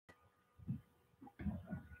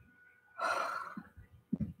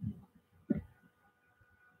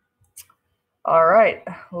All right,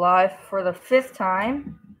 live for the 5th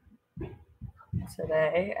time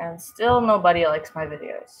today, and still nobody likes my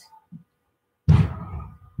videos.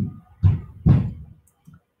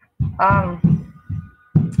 I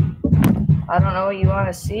don't know what you want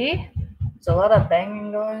to see. There's a lot of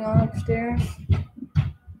banging going on upstairs.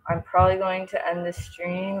 I'm probably going to end this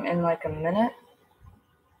stream in like a minute.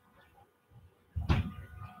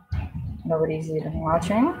 Nobody's even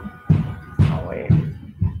watching. Oh, wait.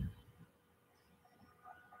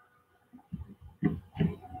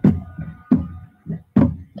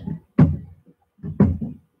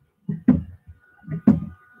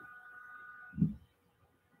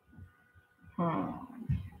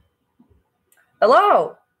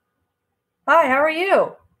 Hello. Hi, how are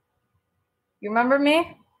you? You remember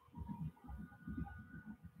me?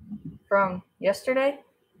 From yesterday,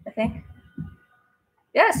 I think.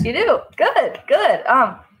 Yes, you do. Good.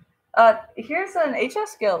 Here's an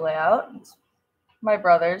HS Guild layout. It's my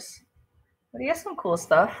brother's. But he has some cool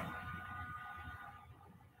stuff.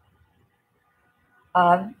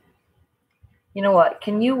 You know what?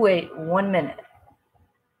 Can you wait 1 minute?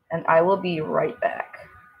 And I will be right back.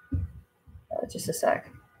 Just a sec.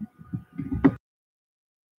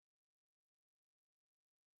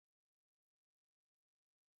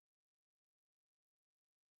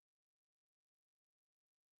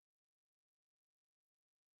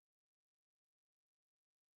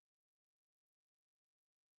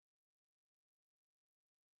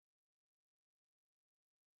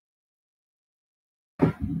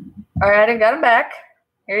 All right, I got him back.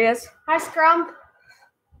 Here he is. Hi, Scrump.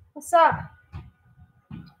 What's up?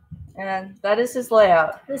 And that is his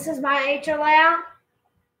layout. This is my HO layout.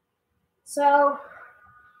 So,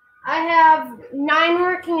 I have 9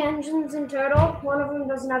 working engines in total. One of them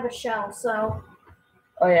doesn't have a shell, so...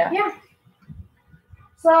 Oh, yeah. Yeah.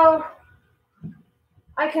 So,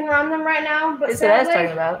 I can run them right now, but That's what I was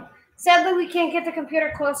talking about. Sadly, we can't get the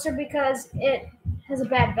computer closer because it has a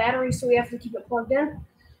bad battery, so we have to keep it plugged in.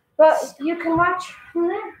 But you can watch from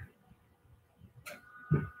there.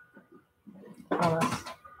 Almost.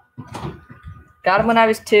 Got him when I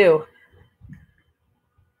was 2.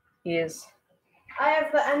 He is I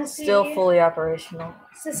have the NC still fully operational.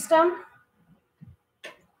 system.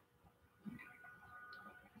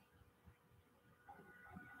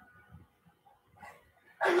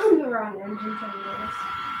 I'm on the wrong engine for this.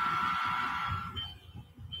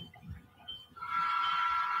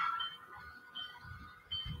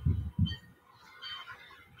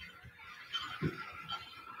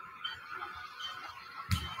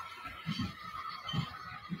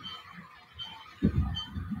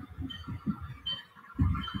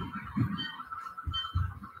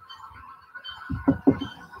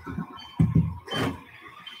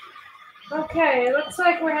 Okay, it looks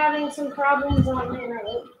like we're having some problems on the internet.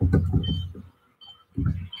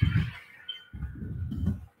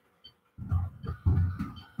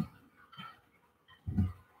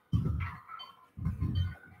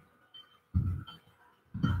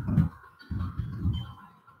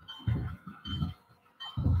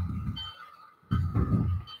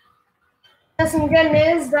 There's some good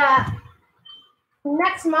news that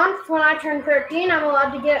next month, when I turn 13, I'm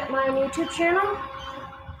allowed to get my own YouTube channel.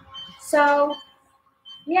 So,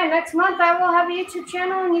 yeah, next month I will have a YouTube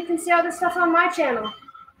channel, and you can see all this stuff on my channel.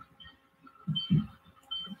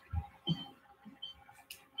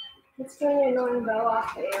 Let's turn the annoying bell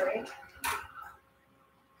off the area.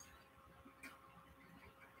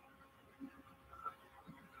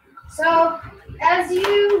 So, as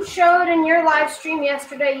you showed in your live stream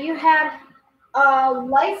yesterday, you had a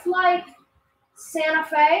lifelike Santa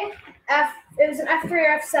Fe. It was an F3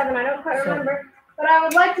 or F7, I don't quite remember. But I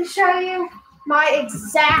would like to show you my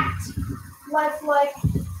exact lifelike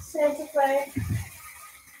Santa Fe.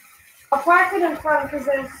 I'll park it in front because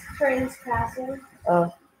there's trains passing.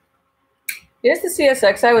 Oh. Here's the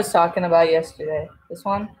CSX I was talking about yesterday. This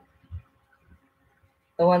one.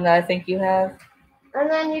 The one that I think you have. And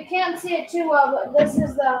then you can't see it too well, but this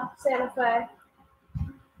is the Santa Fe.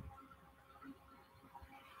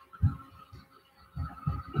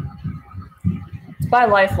 It's by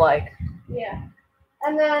lifelike. Yeah.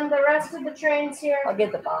 And then the rest of the trains here. I'll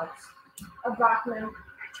get the box. A box now.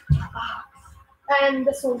 And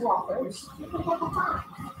this one's Walker's.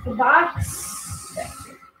 The box.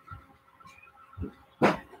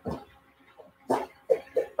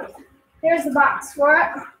 Here's the box for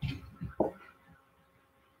it.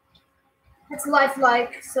 It's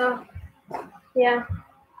lifelike, so yeah.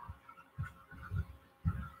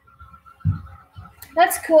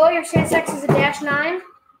 That's cool. Your CSX is a -9.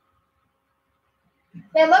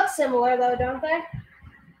 They look similar though, don't they?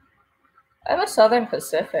 I have a Southern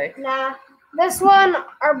Pacific. Nah. This one,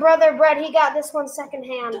 our brother Brett, he got this one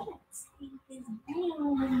secondhand.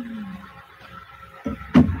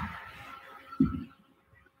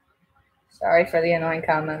 Sorry for the annoying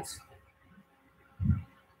comments.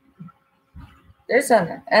 There's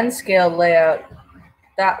an N-scale layout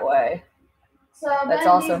that way. So That's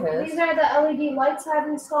then also his. These are the LED lights I've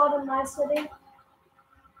installed in my city.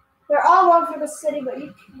 They're all over the city, but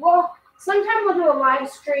sometime we'll do a live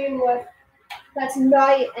stream that's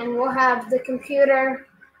night, and we'll have the computer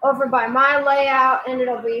over by my layout, and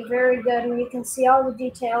it'll be very good, and you can see all the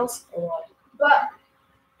details. But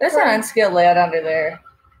there's an N-scale layout under there.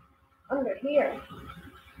 Under here.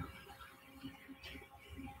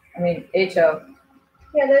 I mean, HO.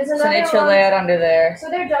 Yeah, there's another It's an HO layout under there. So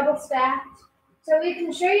they're double stacked. So we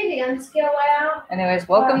can show you the N-scale layout. Anyways,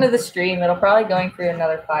 welcome to the stream. It'll probably going for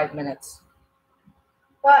another 5 minutes.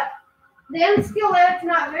 But the N-scale layout's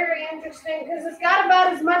not very interesting because it's got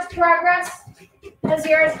about as much progress as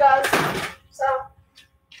yours does. So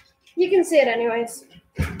you can see it anyways.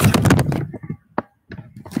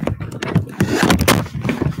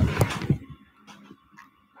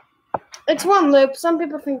 It's one loop. Some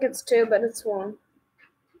people think it's two, but it's one.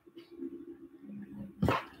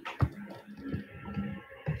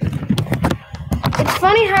 It's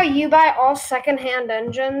funny how you buy all secondhand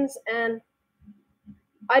engines, and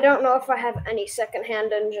I don't know if I have any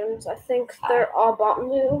secondhand engines. I think they're all bought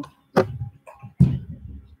new.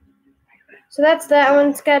 So that's that one.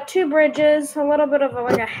 It's got two bridges, a little bit of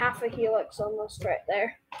like a half a helix almost right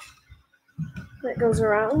there that goes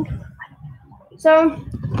around. So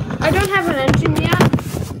I don't have an engine yet.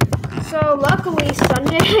 So luckily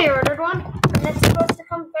Sunday I ordered one, and it's supposed to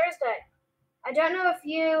come Thursday. I don't know if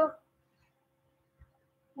you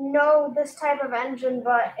know this type of engine,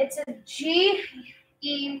 but it's a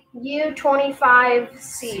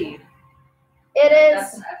GEU25C. It is.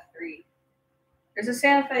 That's an F3. There's a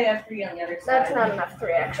Santa Fe F3 on the other side. That's not an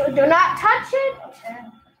F3, actually. Do not touch it. Okay.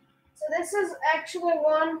 So this is actually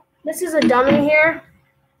one. This is a dummy here.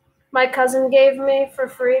 My cousin gave me for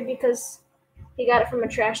free because he got it from a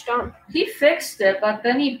trash dump. He fixed it, but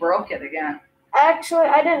then he broke it again. Actually,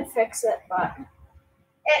 I didn't fix it, but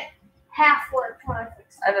it half worked when I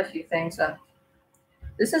fixed it. I have a few things.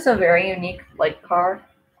 This is a very unique light car,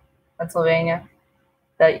 Pennsylvania,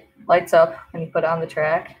 that lights up when you put it on the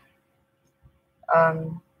track.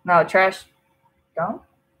 No, trash dump?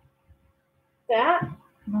 That?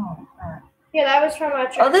 No. That. Yeah, that was from a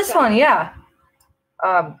trash Oh, this dump. one, yeah.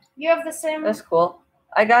 You have the same. That's cool.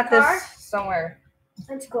 I got car? this somewhere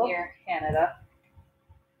That's cool. near Canada.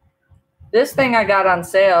 This thing I got on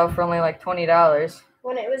sale for only like $20.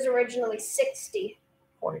 When it was originally 60.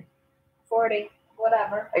 40. 40.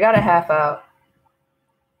 Whatever. I got a half out.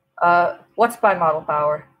 What's by model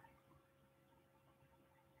power?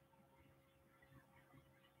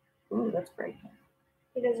 Ooh, that's breaking.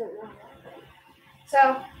 He doesn't know.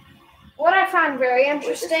 So, what I found very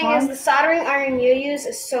interesting is the soldering iron you use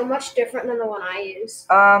is so much different than the one I use.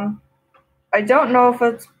 I don't know if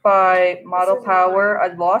it's by model power. I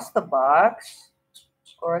lost the box,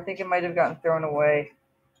 or I think it might have gotten thrown away.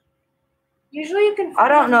 Usually you can. I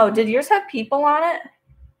don't know. Did yours have people on it?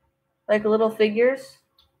 Like little figures?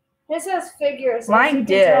 This has figures. Mine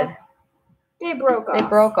did. They broke off. They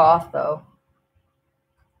broke off though.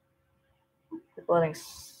 People letting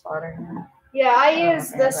soldering. Yeah, I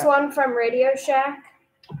used this one from Radio Shack.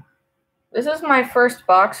 This is my first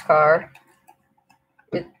box car.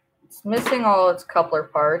 It's missing all its coupler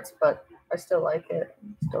parts, but I still like it.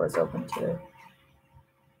 The door's open too.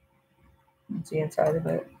 Let's see inside of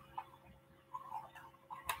it.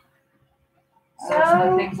 Some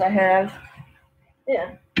of the things I have.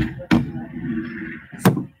 Yeah.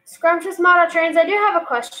 Scrumptious Model Trains, I do have a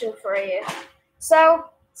question for you. So,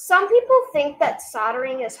 some people think that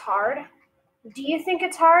soldering is hard. Do you think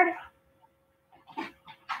it's hard?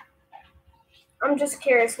 I'm just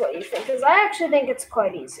curious what you think, because I actually think it's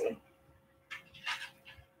quite easy.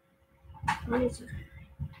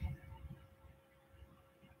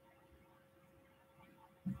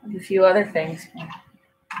 A few other things.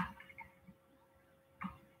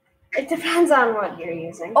 It depends on what you're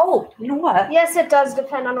using. Oh, you know what? Yes, it does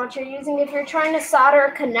depend on what you're using. If you're trying to solder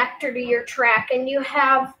a connector to your track and you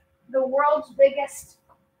have the world's biggest...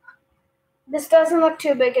 This doesn't look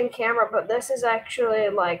too big in camera, but this is actually,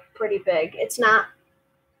 like, pretty big. It's not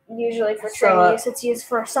usually for train use. It's used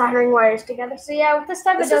for soldering wires together. So, yeah, with this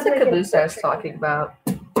type this is the caboose I was talking about.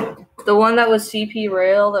 The one that was CP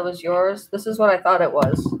rail that was yours. This is what I thought it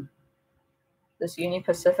was. This Union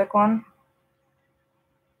Pacific one.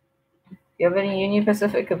 Do you have any Union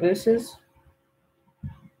Pacific cabooses?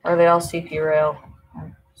 Or are they all CP rail?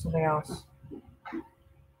 Or something else?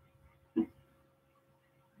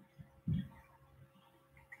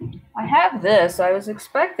 I have this. I was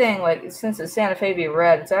expecting, like, since it's Santa Fe be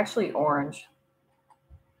red, it's actually orange.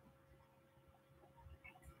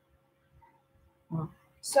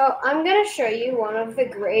 So I'm going to show you one of the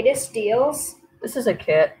greatest deals. This is a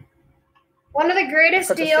kit. One of the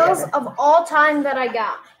greatest deals of all time that I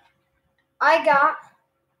got. I got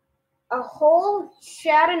a whole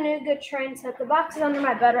Chattanooga train set. The box is under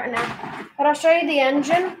my bed right now. But I'll show you the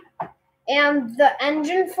engine. And the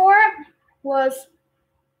engine for it was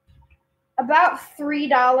about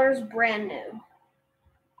 $3 brand new.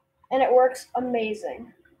 And it works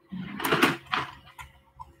amazing.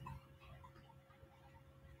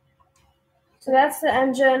 So that's the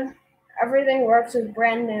engine. Everything works is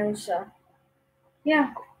brand new, so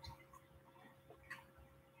yeah.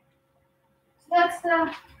 So that's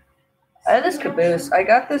the I have this caboose. I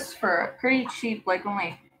got this for pretty cheap, like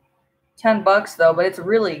only $10 though, but it's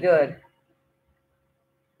really good.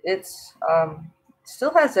 It's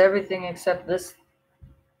still has everything except this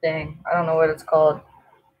thing. I don't know what it's called.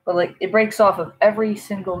 But like it breaks off of every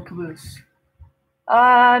single caboose.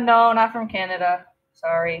 No, not from Canada.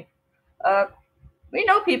 Sorry. We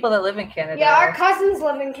know people that live in Canada. Yeah, our cousins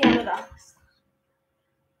live in Canada.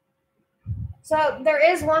 So there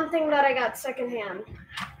is one thing that I got secondhand.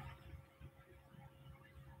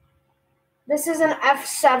 This is an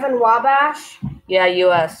F7 Wabash. Yeah,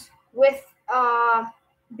 US. With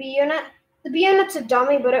B unit. The B unit's a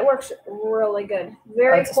dummy, but it works really good.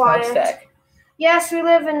 Very quiet. Yes, we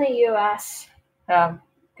live in the US.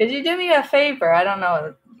 Could you do me a favor? I don't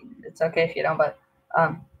know. It's okay if you don't, but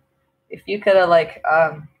if you could have like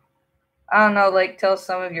I don't know, like tell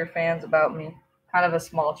some of your fans about me. Kind of a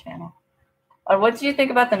small channel. What did you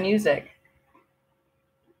think about the music?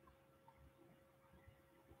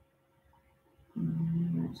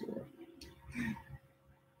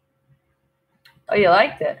 Oh, you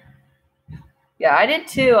liked it? Yeah, I did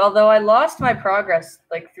too, although I lost my progress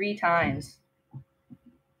like 3 times.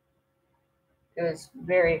 It was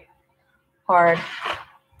very hard.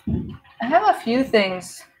 I have a few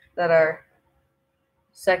things that are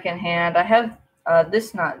secondhand. I have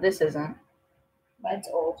this isn't. That's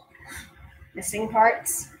old. Missing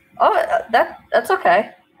parts. Oh, that's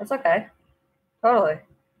okay. That's okay. Totally. I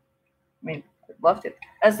mean, I'd love to.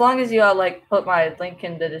 As long as you like put my link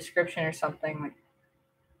in the description or something, like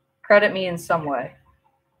credit me in some way.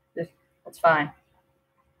 That's fine.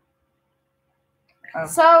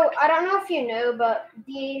 So I don't know if you know, but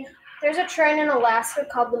there's a train in Alaska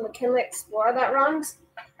called the McKinley Explorer that runs,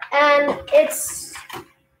 and it's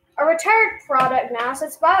a retired product now, so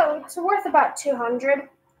it's worth about $200.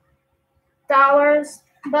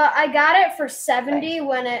 But I got it for $70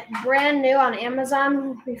 when it brand new on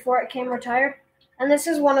Amazon before it came retired, and this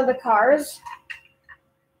is one of the cars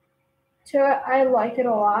to it. I like it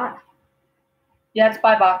a lot. Yeah, it's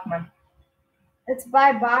by Bachman. It's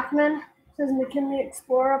by Bachman. It says McKinley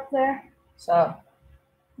Explorer up there. So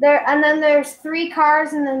and then there's 3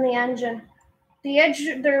 cars and then the engine.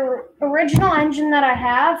 The original engine that I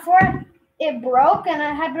have for it broke, and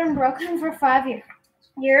it had been broken for 5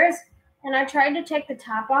 years. And I tried to take the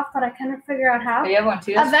top off, but I couldn't figure out how. You have one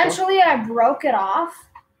too? Eventually, I broke it off,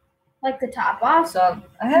 like the top off. So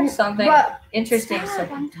I have something interesting.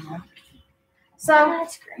 So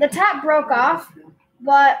the top broke off,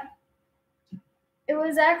 but it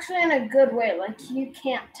was actually in a good way. Like you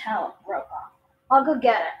can't tell it broke off. I'll go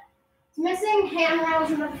get it. It's missing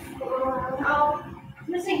handrails in the it's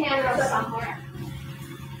missing handrails somewhere.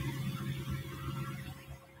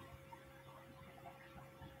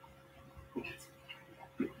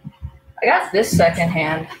 I got this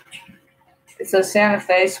secondhand. It's a Santa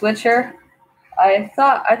Fe switcher. I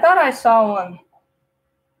thought I saw one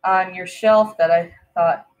on your shelf that I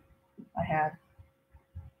thought I had,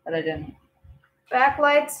 but I didn't. Back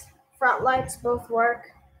lights, front lights both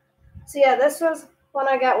work. So yeah, this was when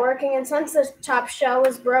I got working, and since the top shell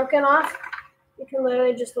was broken off, you can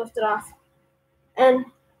literally just lift it off. And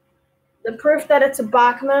the proof that it's a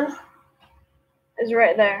Bachman is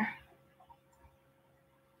right there.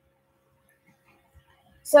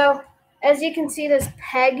 So as you can see, this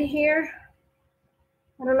peg here,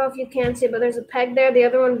 I don't know if you can see, but there's a peg there. The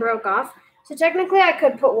other one broke off. So technically I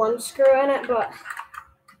could put one screw in it, but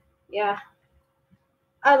yeah,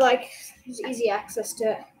 I like there's easy access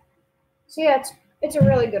to it. So yeah, it's a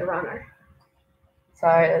really good runner.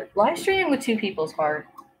 Sorry, live streaming with 2 people is hard.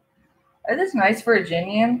 Is this nice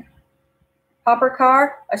Virginian hopper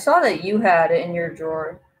car? I saw that you had it in your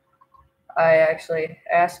drawer. I actually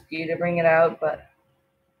asked you to bring it out, but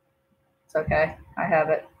it's okay. I have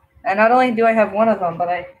it. And not only do I have one of them, but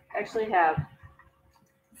I actually have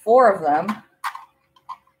 4 of them.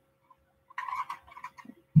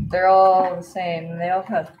 They're all the same, and they all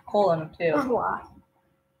have coal in them too. Oh, wow.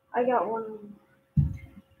 I got one.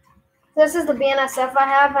 This is the BNSF I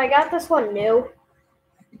have. I got this one new.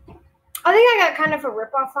 I think I got kind of a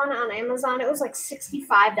ripoff on it on Amazon. It was like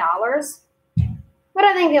 $65. But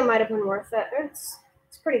I think it might have been worth it. It's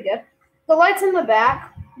pretty good. The lights in the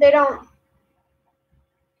back, there's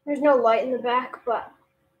no light in the back, but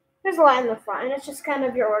there's a light in the front, and it's just kind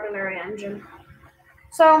of your ordinary engine.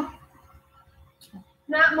 So,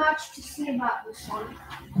 not much to see about this one.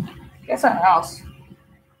 Guess something else.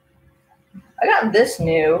 I got this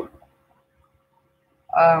new.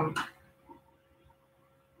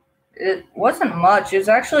 It wasn't much. It was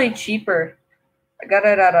actually cheaper. I got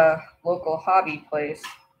it at a local hobby place,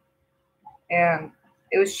 and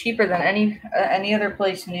it was cheaper than any other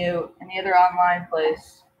place new, any other online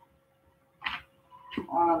place.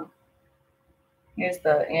 Here's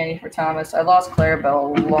the Annie for Thomas. I lost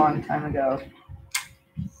Clarabelle a long time ago.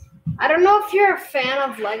 I don't know if you're a fan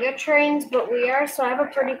of Lego trains, but we are, so I have a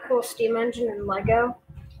pretty cool steam engine in Lego.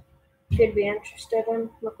 If you'd be interested in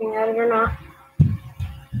looking at it or not.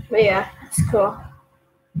 But yeah, it's cool.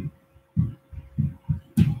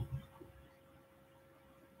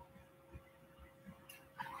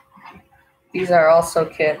 These are also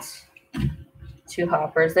kits. 2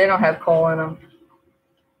 hoppers. They don't have coal in them.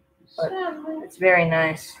 But it's very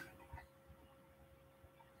nice.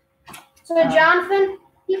 So Jonathan,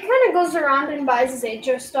 he kind of goes around and buys his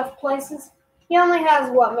HO stuff places. He only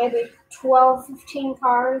has, maybe 12, 15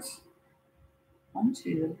 cars? 1,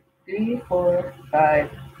 2, 3, 4, 5,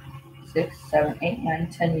 6, 7, 8, 9,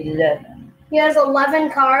 10, 11. He has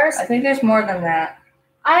 11 cars. I think there's more than that.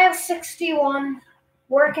 I have 61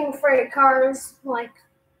 working freight cars, like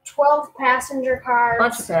 12 passenger cars.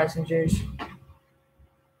 Bunch of passengers.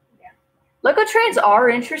 Lego trains are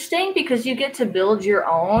interesting because you get to build your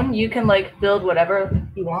own. You can build whatever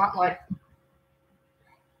you want. Like,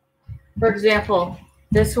 for example,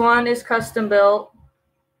 this one is custom built.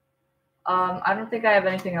 I don't think I have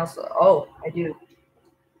anything else. Oh, I do.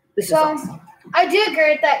 This is awesome. I do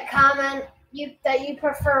agree with that comment. That you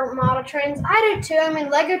prefer model trains. I do too. I mean,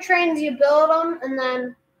 Lego trains, you build them and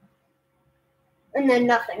then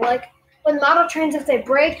nothing. Like with model trains, if they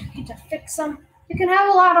break, you get to fix them. You can have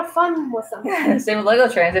a lot of fun with them. Same with Lego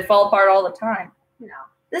trains. They fall apart all the time. No.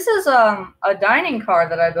 This is a dining car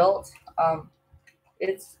that I built.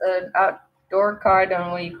 It's an outdoor car. I don't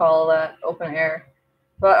know what you call that, open air.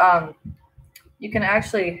 But you can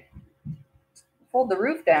actually fold the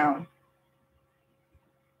roof down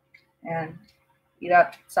and eat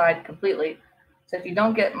outside completely. So if you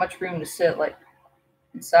don't get much room to sit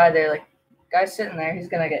inside there, guy sitting there, he's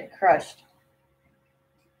gonna get crushed.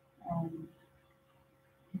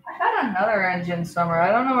 I had another engine somewhere.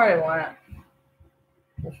 I don't know where it went.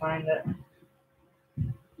 To find it.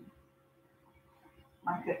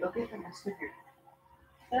 I could look at the sticker.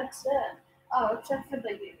 That's it. Oh, except for the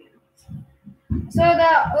union. So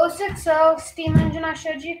the 060 steam engine I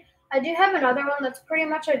showed you, I do have another one that's pretty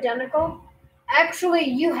much identical. Actually,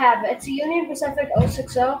 you have it. It's a Union Pacific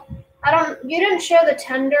 060. You didn't show the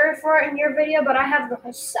tender for it in your video, but I have the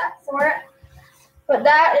whole set for it. But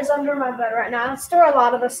that is under my bed right now. I store a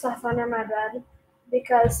lot of the stuff under my bed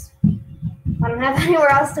because I don't have anywhere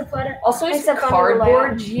else to put it. Also, he's a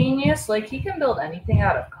cardboard genius. He can build anything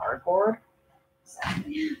out of cardboard.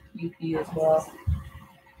 UP as well.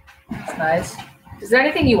 It's nice. Is there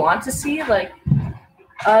anything you want to see?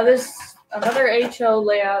 There's another HO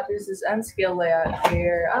layout. There's this N scale layout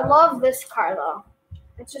here. I love this car though.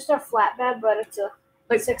 It's just a flatbed, but it's a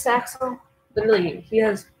 6-axle. Literally, he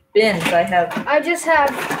has bins. I just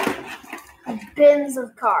have bins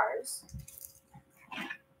of cars.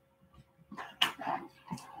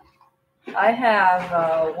 I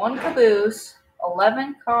have 1 caboose,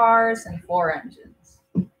 11 cars, and 4 engines.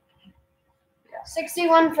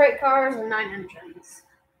 61 freight cars and 9 engines.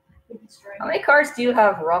 How many cars do you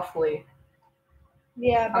have roughly?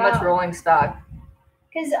 Yeah, how much rolling stock?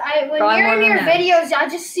 Because when you're in your videos, I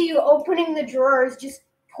just see you opening the drawers, just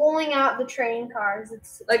pulling out the train cars.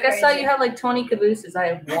 It's crazy. I saw you have 20 cabooses. I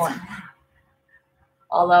have 1.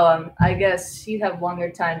 Although I guess you have longer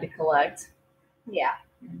time to collect. Yeah.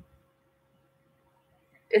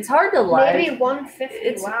 It's hard to live. Maybe 150.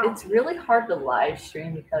 It's really hard to live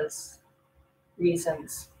stream because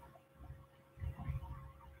reasons.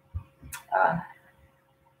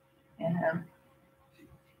 And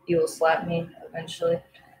he will slap me eventually.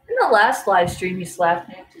 In the last live stream, he slapped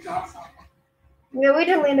me, which is awesome. Yeah, we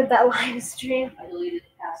deleted that live stream. I deleted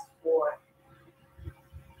the past 4.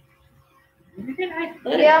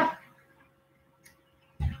 Yeah.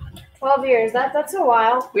 12 years. That's a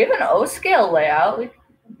while. We have an O scale layout.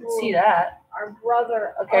 can see that. Our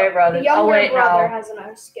brother. Okay, brother. The younger wait, brother no. has an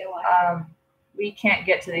O scale layout. We can't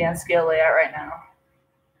get to the N scale layout right now.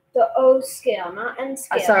 The O scale, not N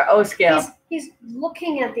scale. Sorry, O scale. He's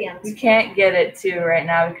looking at the N scale. We can't get it to right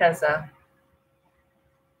now because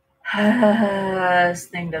this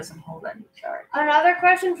thing doesn't hold any charge. Another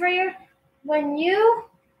question for you. When you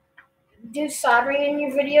do soldering in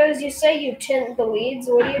your videos, you say you tint the leads.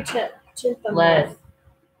 What do you tint them with?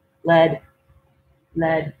 Lead.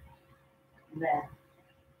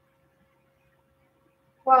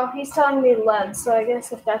 Well, he's telling me lead, so I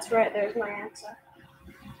guess if that's right, there's my answer.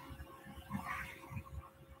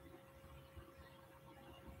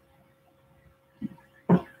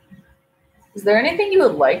 Is there anything you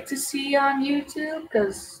would like to see on YouTube?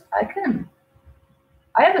 Because I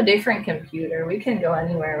have a different computer. We can go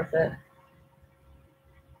anywhere with it.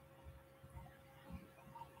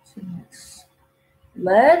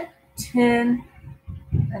 Lead, tin,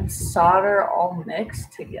 and solder all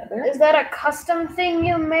mixed together. Is that a custom thing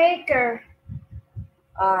you make, or?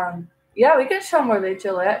 Yeah, we can show more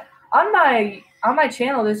later. On my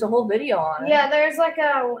channel, there's a whole video on it. Yeah, there's like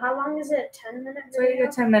how long is it? 10-minute video?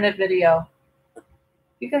 It's like a 10-minute video.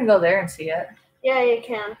 You can go there and see it. Yeah, you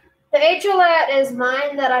can. The HLAT is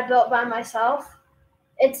mine that I built by myself.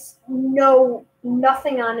 It's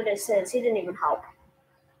nothing on it is his. He didn't even help.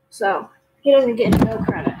 So, he doesn't get no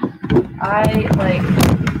credit. I,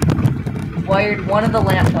 wired one of the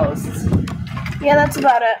lampposts. Yeah, that's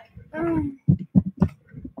about it.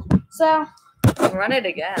 So. Run it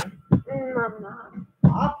again. I'm not.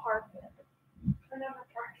 I'll park it. I never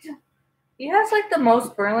parked it. He has, the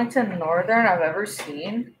most Burlington Northern I've ever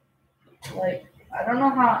seen. I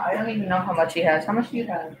don't even know how much he has. How much do you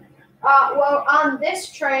have? Well, on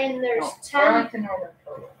this train, there's 10. Burlington Northern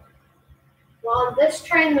total. Well, on this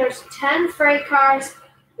train, there's 10 freight cars,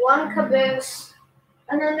 1 caboose,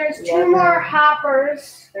 and then there's 2 more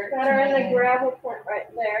hoppers 13. That are in the gravel pit right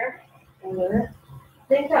there. I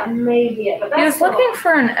think that may be it. But he was looking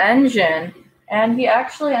for an engine, and he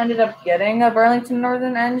actually ended up getting a Burlington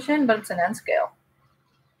Northern engine, but it's an N scale.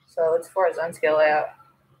 So it's for his N scale layout.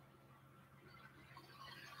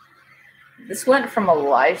 This went from a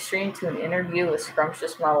live stream to an interview with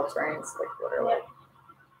Scrumptious Model Trains, literally.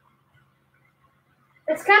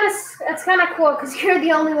 It's kind of cool because you're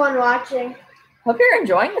the only one watching. Hope you're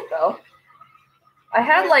enjoying it though. I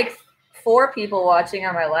had 4 people watching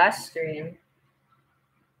on my last stream,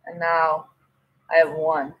 and now I have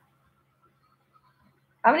 1.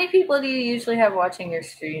 How many people do you usually have watching your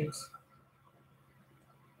streams?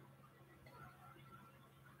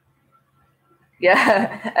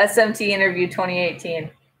 Yeah, SMT interview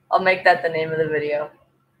 2018. I'll make that the name of the video.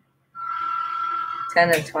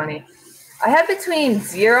 10 and 20. I have between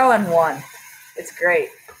 0 and 1. It's great.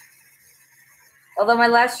 Although my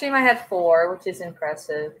last stream I had 4, which is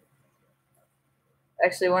impressive.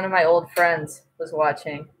 Actually, one of my old friends was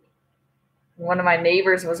watching. One of my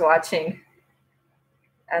neighbors was watching.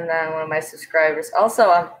 And then one of my subscribers.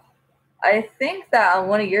 Also, I think that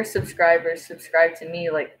one of your subscribers subscribed to me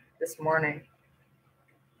this morning.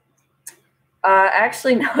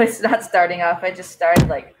 Actually, no, it's not starting off. I just started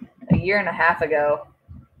a year and a half ago.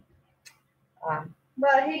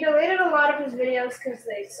 But he deleted a lot of his videos because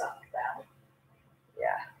they sucked bad.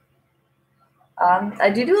 Yeah. I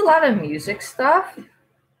do a lot of music stuff.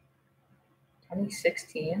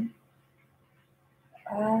 2016.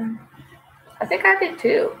 I think I did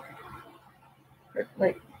too.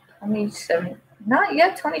 27. Not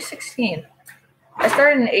yet. 2016. I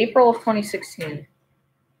started in April of 2016.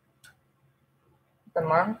 The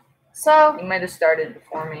month. So you might have started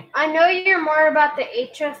before me. I know you're more about the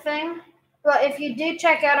HF thing, but if you do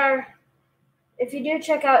check out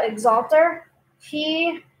Exalter,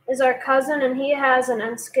 he is our cousin and he has an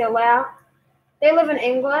N scale layout. They live in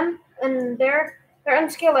England and their N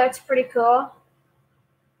scale layout's pretty cool.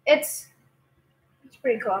 It's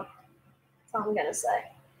pretty cool. That's all I'm gonna say.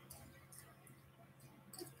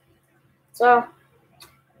 So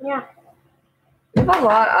yeah. We have a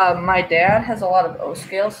lot. My dad has a lot of O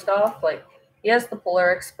scale stuff. He has the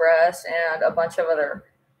Polar Express and a bunch of other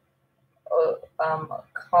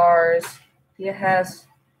cars.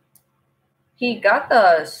 He got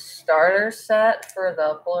the starter set for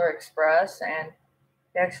the Polar Express, and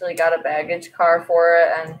he actually got a baggage car for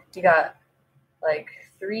it, and he got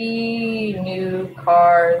 3 new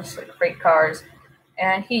cars, freight cars,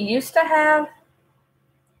 and he used to have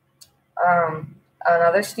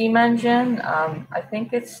another steam engine. I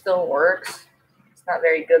think it still works. It's not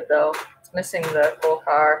very good though. It's missing the full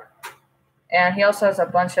car. And he also has a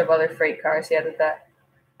bunch of other freight cars he had with that.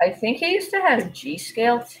 I think he used to have G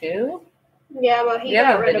scale too. Yeah, but he We have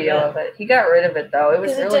got a rid video of it. of it. He got rid of it though. It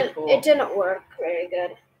was really cool. It didn't work very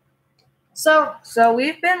good. So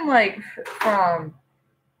we've been like from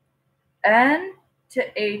N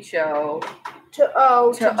to HO to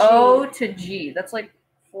O to O to G. That's like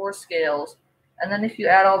 4 scales. And then if you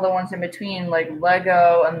add all the ones in between, like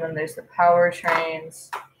Lego, and then there's the powertrains.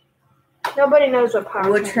 Nobody knows what powertrains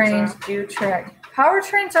Wood trains, are. Dew-track.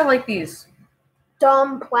 Powertrains are like these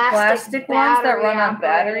dumb plastic ones that run on operated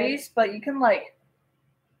batteries, but you can like,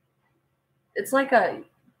 it's like a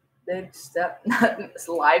big step, it's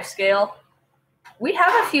live scale. We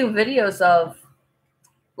have a few videos of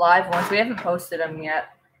live ones. We haven't posted them yet.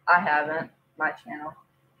 I haven't. My channel.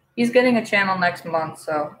 He's getting a channel next month,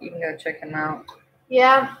 so you can go check him out.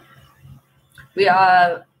 Yeah. We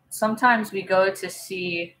sometimes we go to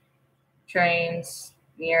see trains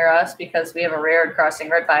near us because we have a railroad crossing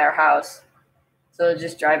right by our house. So we'll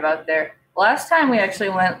just drive out there. Last time we actually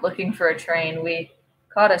went looking for a train, we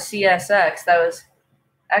caught a CSX that was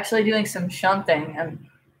actually doing some shunting and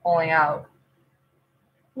pulling out.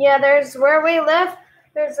 Yeah, there's where we live.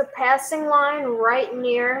 There's a passing line right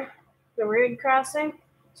near the railroad crossing.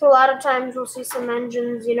 So a lot of times we'll see some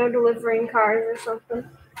engines, delivering cars or something.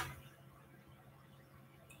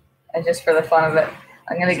 And just for the fun of it,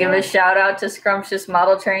 I'm going to give a shout out to Scrumptious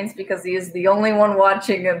Model Trains because he is the only one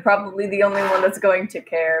watching and probably the only one that's going to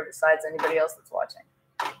care besides anybody else that's watching.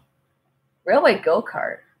 Railway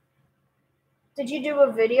go-kart. Did you do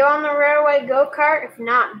a video on the railway go-kart? If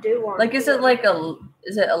not, do one. Like, is it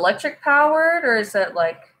electric powered or is it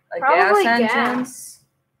like a Probably gas engine? Gas.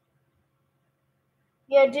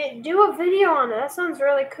 Yeah, do a video on it. That sounds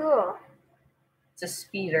really cool. It's a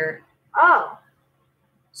speeder. Oh.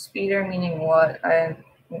 Speeder meaning what? I'm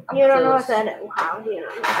you don't know what that is. Wow, you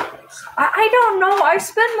don't know. I don't know. I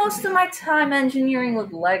spend most of my time engineering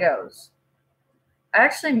with Legos. I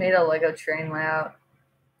actually made a Lego train layout.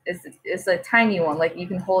 It's a tiny one, like you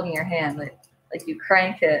can hold in your hand. Like you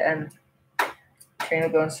crank it and the train will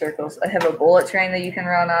go in circles. I have a bullet train that you can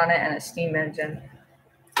run on it and a steam engine.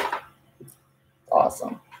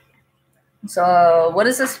 Awesome. So, what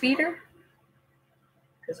is a speeder?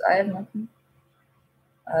 Because I have nothing.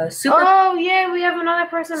 Oh, yeah, we have another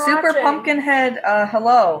person Super watching. Pumpkinhead,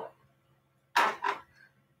 hello.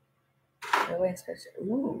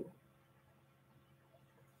 Ooh.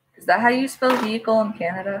 Is that how you spell vehicle in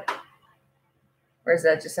Canada? Or is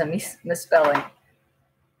that just a misspelling?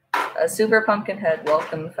 Super Pumpkinhead,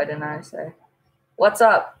 welcome if I didn't know say. What's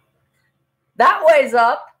up? That way's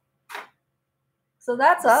up. So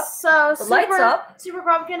that's up. So the light's up. Super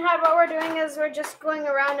Pumpkinhead, what we're doing is we're just going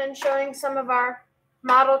around and showing some of our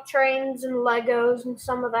model trains and Legos and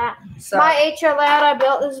some of that. So, my HO layout I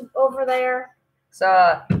built is over there.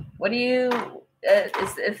 So, what do you...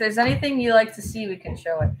 if there's anything you like to see, we can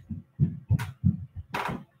show it.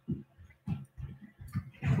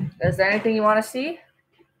 Is there anything you want to see?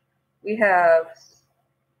 We have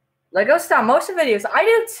Lego stop motion videos. I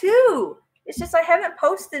do too. It's just I haven't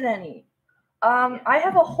posted any. I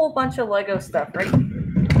have a whole bunch of Lego stuff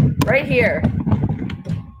right here.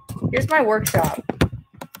 Here's my workshop.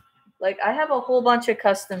 Like, I have a whole bunch of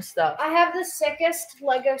custom stuff. I have the sickest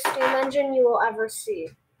Lego steam engine you will ever see.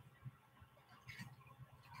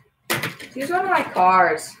 Here's one of my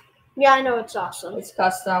cars. Yeah, I know, it's awesome. It's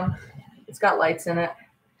custom. It's got lights in it.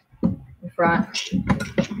 In front.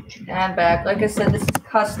 And back. Like I said, this is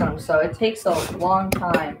custom, so it takes a long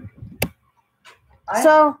time.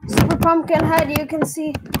 So, Super Pumpkinhead, you can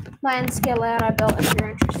see my N-scale layout I built if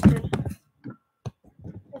you're interested.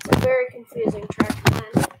 It's a very confusing track plan.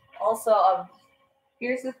 Also,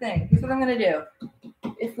 here's the thing. Here's what I'm going to do.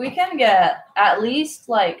 If we can get at least,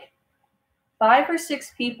 5 or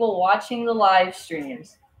 6 people watching the live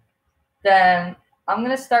streams, then I'm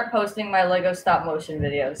going to start posting my Lego stop motion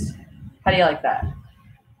videos. How do you like that?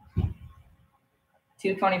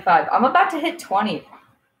 225. I'm about to hit 20.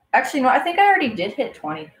 Actually, no, I think I already did hit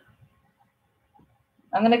 20.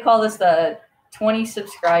 I'm going to call this the 20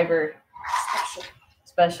 subscriber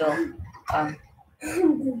special.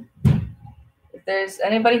 If there's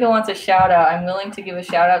anybody who wants a shout out, I'm willing to give a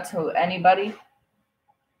shout out to anybody.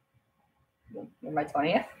 You're my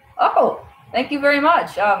 20th. Oh, thank you very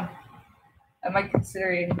much. I might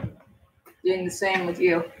consider doing the same with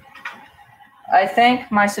you. I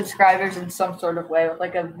thank my subscribers in some sort of way with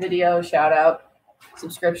a video shout out.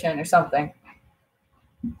 Subscription or something.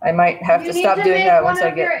 I might have to stop doing that once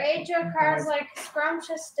I get. You need to make one of your HO cars like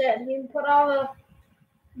Scrumptious did. You can put all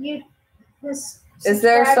the. Is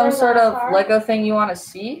there some sort of Lego thing you want to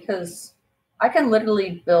see? Because I can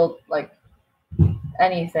literally build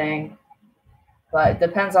anything, but it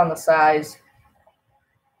depends on the size.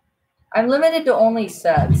 I'm limited to only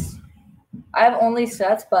sets. I have only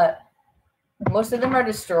sets, but most of them are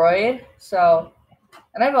destroyed. So,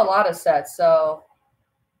 and I have a lot of sets. So,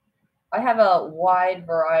 I have a wide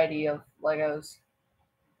variety of Legos.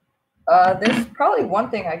 There's probably one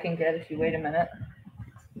thing I can get if you wait a minute.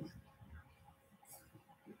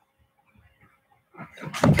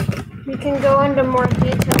 You can go into more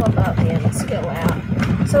detail about me and skill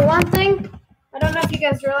out. So one thing, I don't know if you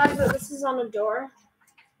guys realize, but this is on a door.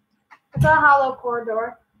 It's a hollow core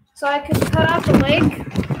door. So I could cut out the lake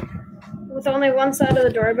with only one side of the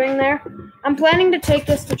door being there. I'm planning to take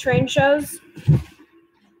this to train shows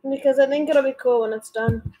because I think it'll be cool when it's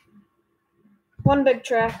done. One big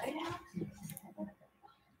track.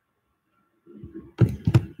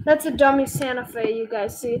 That's a dummy Santa Fe, you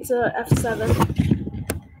guys see. It's a F7.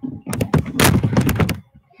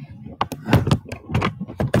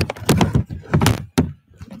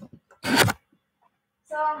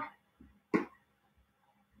 So,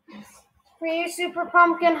 for you, Super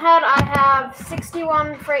Pumpkinhead, I have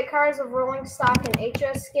 61 freight cars of rolling stock and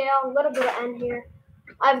HS scale. A little bit of N here.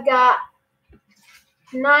 I've got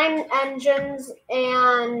 9 engines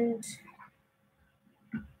and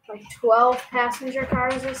like 12 passenger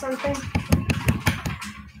cars or something.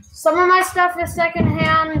 Some of my stuff is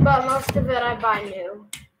secondhand, but most of it I buy new.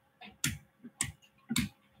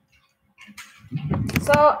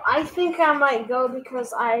 So I think I might go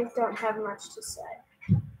because I don't have much to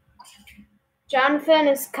say. Jonathan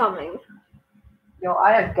is coming. Yo,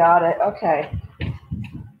 I have got it. Okay.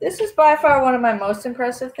 This is by far one of my most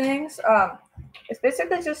impressive things. It's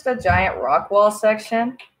basically just a giant rock wall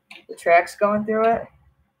section. The tracks going through it.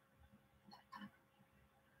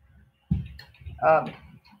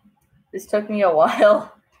 This took me a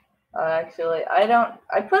while. Actually,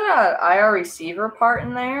 I put an IR receiver part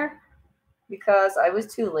in there because I was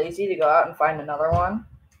too lazy to go out and find another one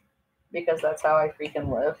because that's how I freaking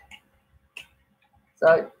live.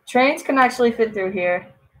 So trains can actually fit through here.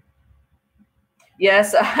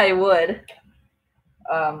 Yes, I would.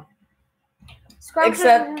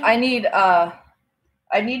 Except I need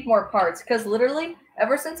more parts because literally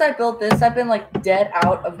ever since I built this, I've been like dead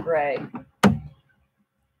out of gray.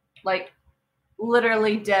 Like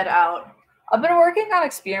literally dead out. I've been working on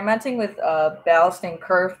experimenting with ballasting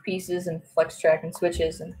curved pieces and flex track and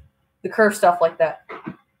switches and the curved stuff like that.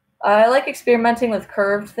 I like experimenting with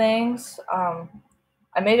curved things.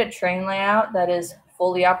 I made a train layout that is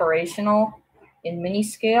fully operational in mini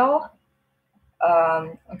scale.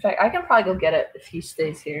 In fact, I can probably go get it if he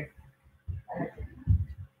stays here.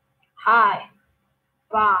 Hi.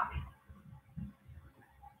 Bye.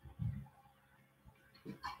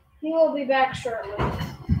 He will be back shortly.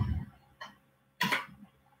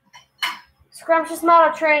 Scrumptious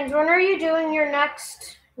Model Trains, when are you doing your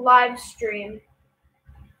next live stream?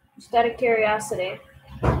 Just out of curiosity.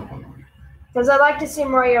 Because I'd like to see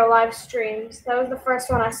more of your live streams. That was the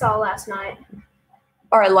first one I saw last night.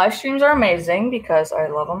 All right, live streams are amazing because I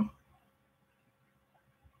love them.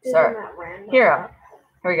 Sorry. Here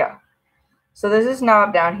we go. So there's this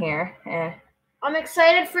knob down here, and I'm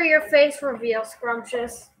excited for your face reveal,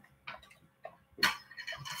 Scrumptious.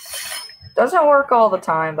 Doesn't work all the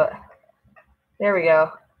time, but there we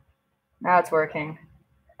go. Now it's working.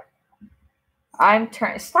 I'm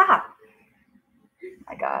turning. Stop.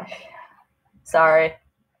 My gosh. Sorry.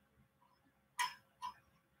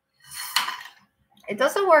 It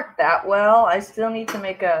doesn't work that well. I still need to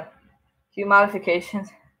make a few modifications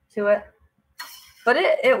to it. But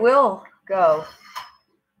it will go.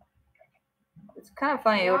 It's kind of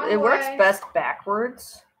funny. It works best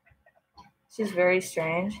backwards. This is very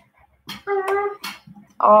strange.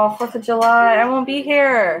 Oh, 4th of July. I won't be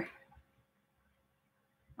here.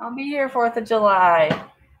 I'll be here 4th of July.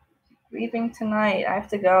 Leaving tonight. I have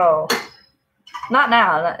to go. Not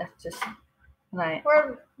now. Just tonight.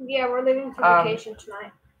 We're leaving for vacation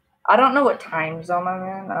tonight. I don't know what time zone I'm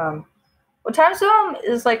in. What time zone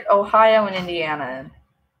is like Ohio and Indiana in?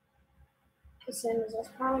 The same as us,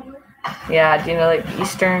 probably. Yeah, do you know like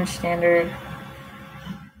Eastern Standard?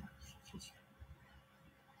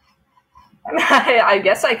 I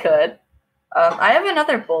guess I could. I have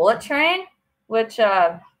another bullet train, which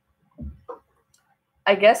I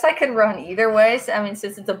guess I could run either way. So, I mean,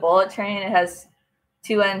 since it's a bullet train, it has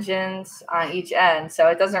 2 engines on each end, so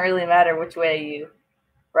it doesn't really matter which way you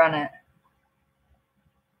run it.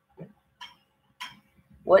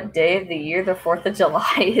 What day of the year the 4th of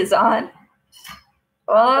July is on?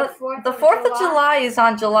 Well, the 4th of July is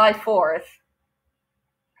on July 4th.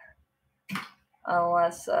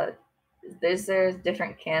 Unless there's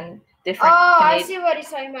different I see what he's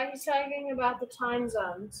talking about. He's talking about the time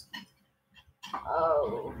zones.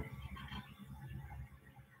 Oh.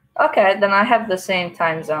 Okay, then I have the same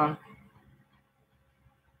time zone.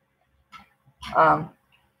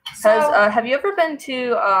 Have you ever been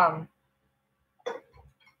to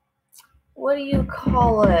what do you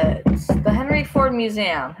call it? The Henry Ford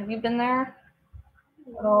Museum. Have you been there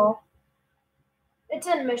at all? It's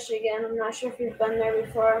in Michigan. I'm not sure if you've been there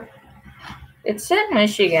before. It's in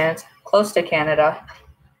Michigan. It's close to Canada.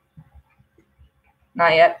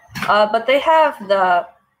 Not yet. But they have the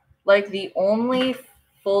only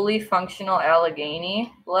fully functional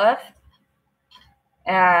Allegheny left.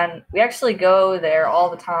 And we actually go there all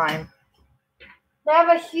the time. They have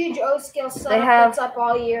a huge O-scale setup that's up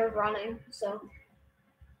all year running. So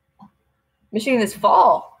Michigan this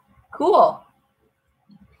fall. Cool.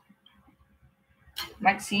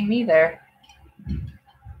 Might see me there.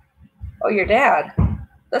 Oh, your dad.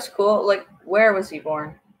 That's cool. Like, where was he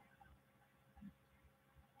born?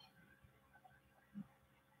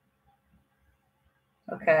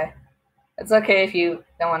 Okay. It's okay if you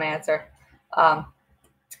don't want to answer.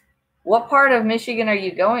 What part of Michigan are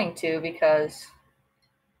you going to? Because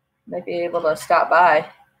I might be able to stop by.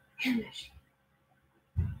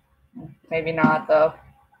 Maybe not, though.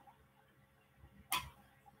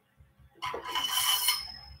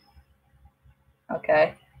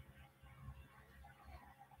 Okay.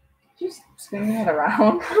 Just spinning it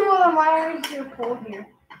around. Well, why are you cold here?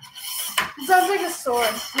 It sounds like a sword.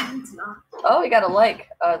 It's not. Oh, we got a like.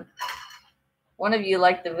 One of you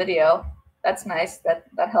liked the video. That's nice.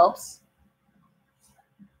 That helps.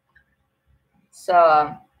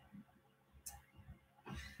 So,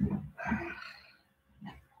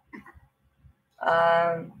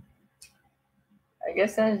 I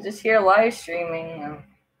guess I'm just here live streaming.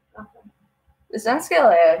 The sun scale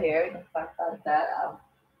out here. We can talk about that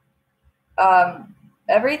out.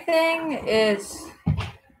 Everything is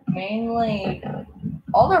mainly,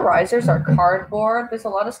 all the risers are cardboard. There's a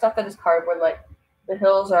lot of stuff that is cardboard, like the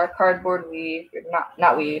hills are cardboard weave,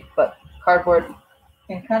 not weave, but cardboard.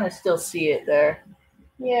 You can kind of still see it there.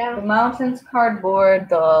 Yeah. The mountain's cardboard.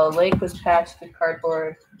 The lake was patched with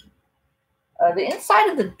cardboard. The inside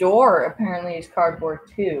of the door apparently is cardboard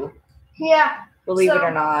too. Yeah. Believe it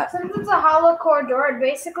or not. Since it's a hollow core door, it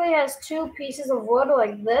basically has two pieces of wood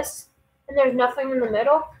like this, and there's nothing in the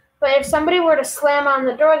middle. But if somebody were to slam on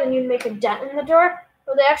the door, then you'd make a dent in the door.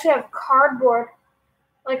 But they actually have cardboard,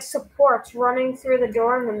 like supports running through the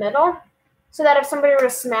door in the middle, so that if somebody were to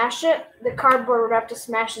smash it, the cardboard would have to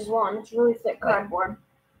smash as well. It's really thick cardboard.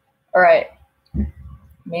 All right.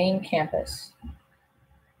 Main campus.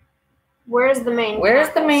 Where's the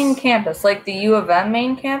main campus? Like the U of M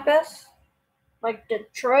main campus? Like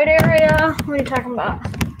Detroit area? What are you talking about?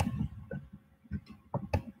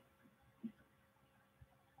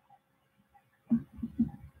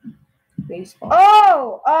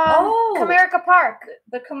 Baseball. Comerica Park.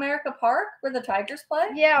 The Comerica Park where the Tigers play?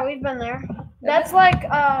 Yeah, we've been there. That's like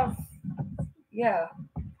yeah.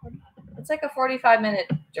 It's like a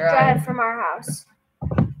 45-minute drive from our house.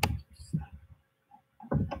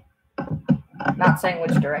 Not saying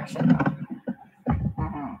which direction though.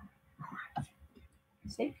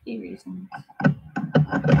 Safety reasons.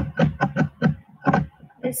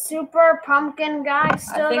 Is Super Pumpkin guy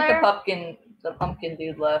still there? I think the pumpkin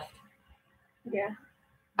dude left. Yeah.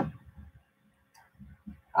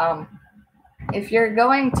 If you're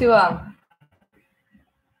gonna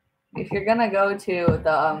go to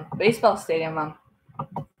the baseball stadium,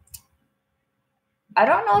 I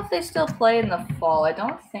don't know if they still play in the fall. I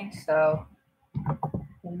don't think so.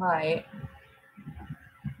 They might.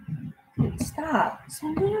 Stop.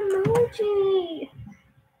 Send an emoji.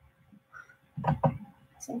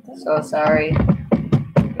 So sorry.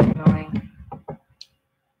 Annoying.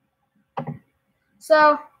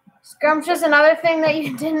 So, Scrumptious, another thing that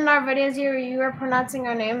you did in our videos, you were pronouncing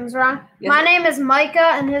our names wrong. Yes. My name is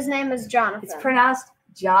Micah, and his name is Jonathan. It's pronounced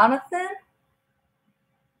Jonathan?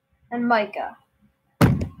 And Micah.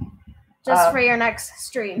 Just for your next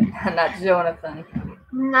stream. Not Jonathan.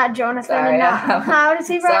 Not Jonathan. Sorry, and how does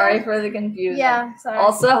he write? Sorry for the confusion. Yeah, sorry.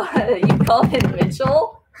 Also, you call him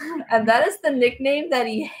Mitchell, and that is the nickname that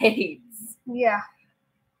he hates. Yeah.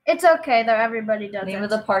 It's okay, though. Everybody does Name of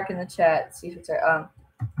the park in the chat. See if it's right.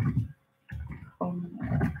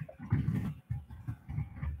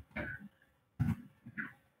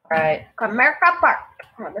 Right. Comerica Park,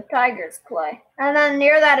 where the Tigers play. And then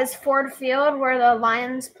near that is Ford Field, where the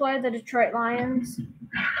Lions play, the Detroit Lions.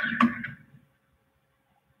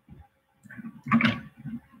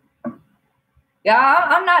 Yeah,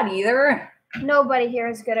 I'm not either. Nobody here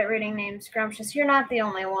is good at reading names, Scrumptious. You're not the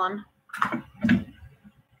only one.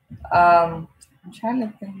 I'm trying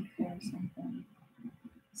to think of something.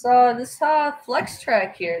 So this flex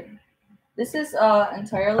track here. This is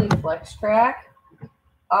entirely flex track.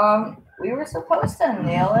 We were supposed to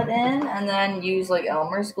nail it in and then use like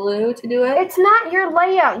Elmer's glue to do it. It's not your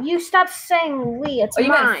layout. You stopped saying we. It's you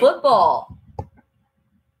mine. meant football.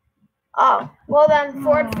 Oh, well then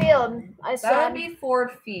Ford Field. I said that would be Ford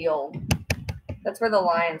Field. That's where the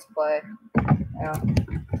Lions play. Yeah.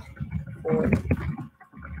 Ford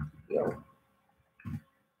Field. Is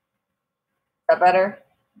that better?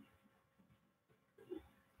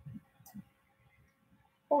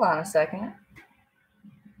 Hold on a second.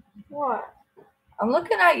 What? I'm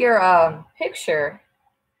looking at your picture,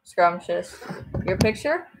 Scrumptious. Your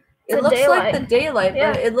picture? It looks like the daylight,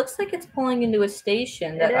 but it looks like it's pulling into a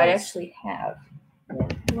station that I actually have.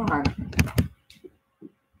 Come on.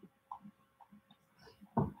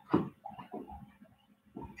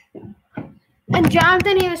 And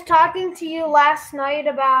Jonathan, he was talking to you last night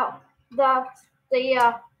about the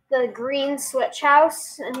green switch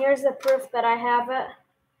house, and here's the proof that I have it.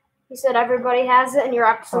 He said everybody has it, and you're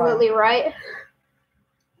absolutely right.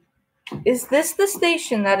 Is this the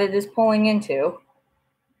station that it is pulling into?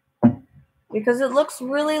 Because it looks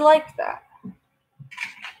really like that.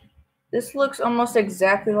 This looks almost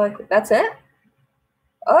exactly like it. That's it?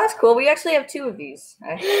 Oh, that's cool. We actually have 2 of these.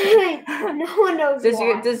 No one knows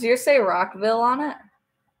why. Does yours say Rockville on it?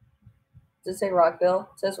 Does it say Rockville?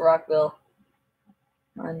 It says Rockville.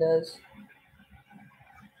 Mine does.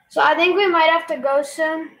 So I think we might have to go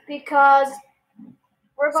soon because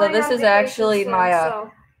we're going. So this is actually soon, my.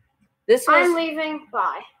 I'm leaving.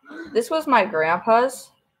 Bye. This was my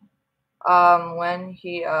grandpa's. When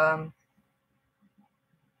he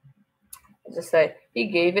he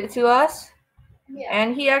gave it to us. Yeah.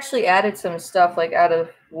 And he actually added some stuff like out of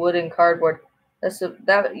wood and cardboard.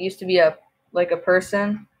 That used to be a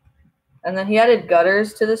person. And then he added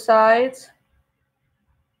gutters to the sides.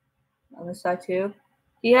 On the side too.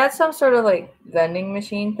 He had some sort of like vending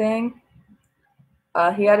machine thing.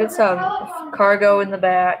 He added some cargo in the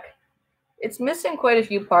back. It's missing quite a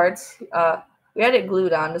few parts. We had it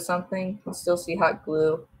glued onto something. You can still see hot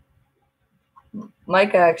glue.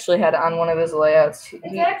 Micah actually had it on one of his layouts.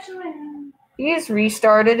 He's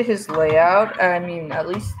restarted his layout, I mean, at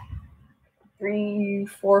least 3,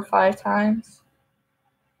 4, 5 times.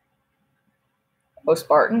 Oh,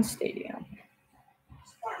 Spartan Stadium.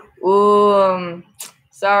 Ooh,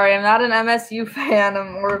 sorry, I'm not an MSU fan.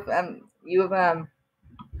 I'm more of U of M.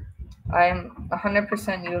 I'm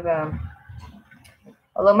 100% U of M.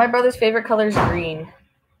 Although my brother's favorite color is green.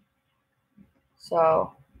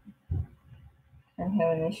 So, I don't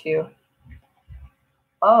have an issue.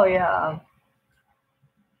 Oh, yeah.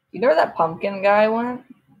 You know where that pumpkin guy went?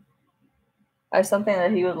 I have something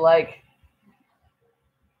that he would like.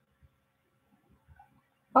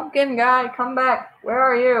 Pumpkin guy, come back. Where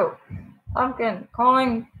are you? Pumpkin,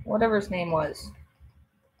 calling whatever his name was.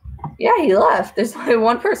 Yeah, he left. There's only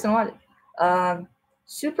one person wanted.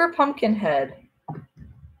 Super Pumpkin Head.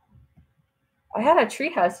 I had a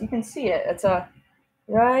treehouse. You can see it. It's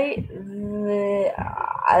right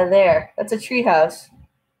there. That's a treehouse.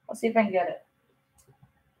 I'll see if I can get it.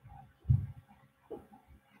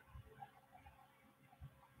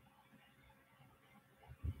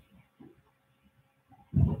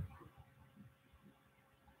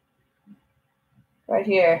 Right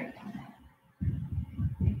here.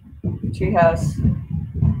 Treehouse.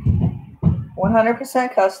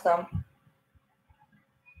 100% custom.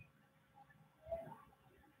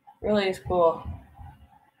 Really is cool.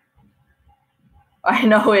 I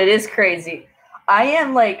know, it is crazy. I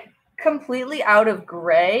am like completely out of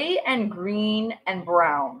gray and green and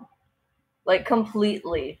brown. Like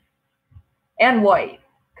completely. And white.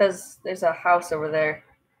 Because there's a house over there.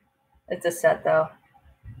 It's a set though.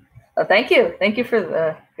 Oh, thank you. Thank you for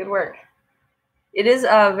the good work. It is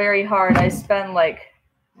very hard. I spend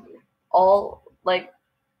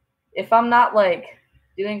if I'm not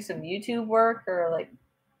doing some YouTube work or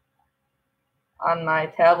on my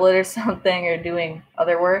tablet or something or doing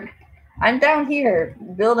other work, I'm down here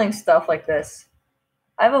building stuff like this.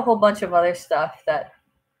 I have a whole bunch of other stuff that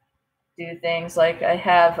do things. Like I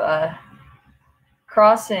have a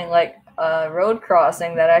crossing, a road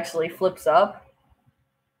crossing that actually flips up.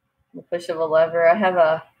 The push of a lever. I have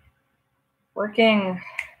a working, what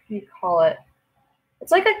do you call it?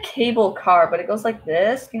 It's like a cable car, but it goes like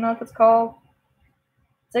this. Do you know what that's called?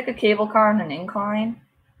 It's like a cable car on an incline.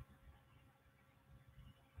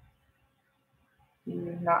 Do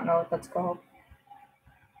you not know what that's called?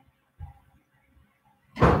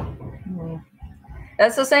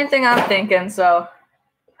 That's the same thing I'm thinking, so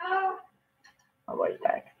I'll wait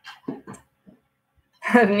back.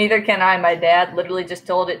 Neither can I. My dad literally just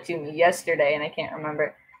told it to me yesterday, and I can't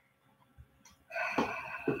remember. I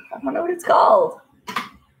don't know what it's called.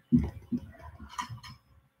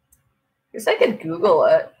 Guess I could Google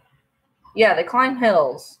it. Yeah, they climb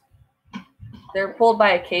hills. They're pulled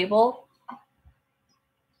by a cable.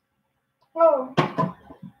 Oh.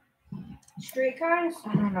 Streetcars?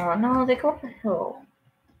 I don't know. No, they go up a hill.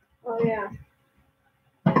 Oh yeah.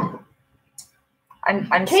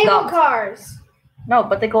 I'm Cable stumped. cars. No,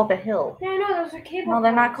 but they go up a hill. Yeah, I know those are cable. No,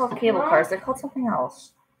 they're not called cable cars. They're called something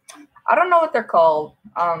else. I don't know what they're called.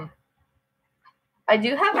 I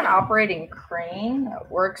do have an operating crane that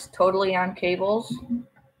works totally on cables.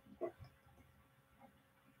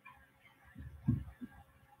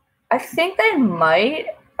 I think they might.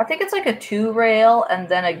 I think it's like a 2-rail and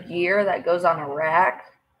then a gear that goes on a rack.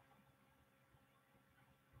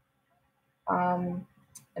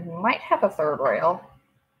 It might have a 3rd rail.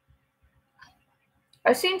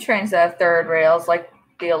 I've seen trains that have 3rd rails, like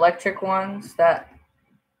the electric ones that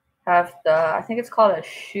have the, I think it's called a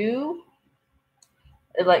shoe.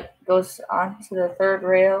 It like goes onto the 3rd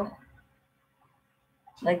rail.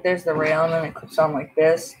 Like there's the rail and then it clips on like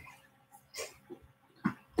this.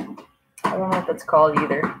 I don't know what that's called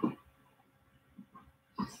either.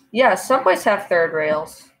 Yeah, subways have 3rd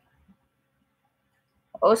rails.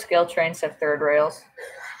 O-scale trains have 3rd rails.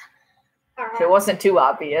 If it wasn't too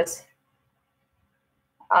obvious.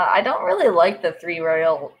 I don't really like the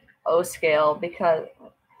 3-rail O-scale because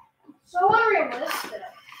So unrealistic.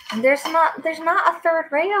 there's not a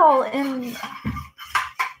 3rd rail in.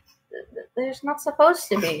 There's not supposed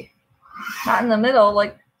to be. Not in the middle.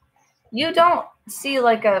 Like you don't see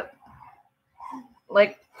like a.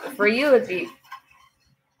 Like for you it'd be.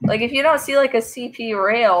 Like if you don't see like a CP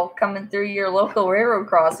rail coming through your local railroad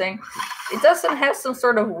crossing, it doesn't have some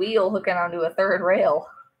sort of wheel hooking onto a 3rd rail.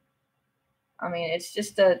 I mean, it's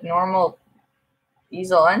just a normal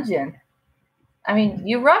diesel engine. I mean,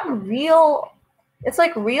 you run real, it's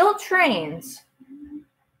like real trains,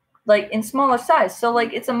 like in smaller size. So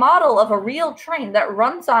like it's a model of a real train that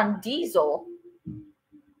runs on diesel,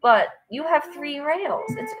 but you have 3 rails.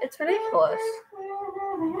 It's ridiculous.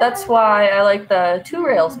 That's why I like the 2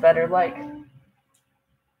 rails better, like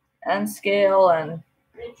N scale and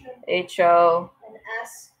HO. And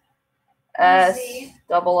S, Z,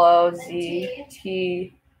 double O, Z,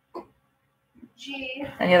 T. G,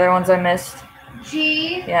 Any other ones I missed?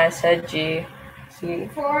 G. Yeah, I said G. C.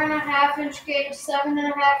 4.5-inch gauge,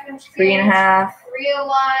 7.5-inch gauge. 3.5. Real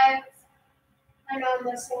life. I know I'm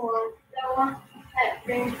missing one. That one at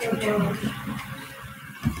Greenfield.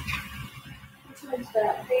 Which one's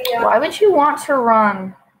that? Why would you want to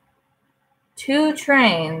run 2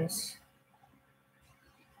 trains?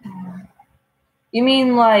 You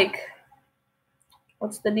mean like,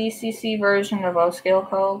 what's the DCC version of O-scale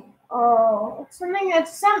called? Oh, it's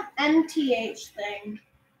some NTH thing.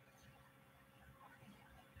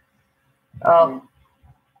 Oh,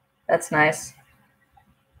 that's nice.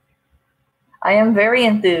 I am very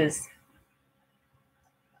enthused.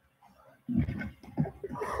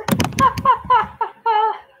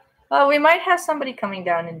 Oh, we might have somebody coming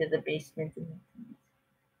down into the basement.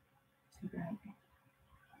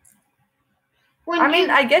 I mean,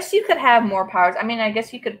 I guess you could have more powers. I mean, I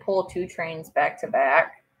guess you could pull 2 trains back to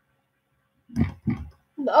back.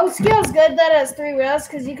 The O-scale's good that it has 3 rails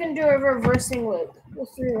because you can do a reversing loop with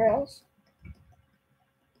 3 rails.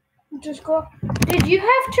 Which is cool. Did you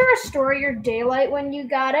have to restore your daylight when you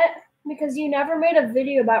got it? Because you never made a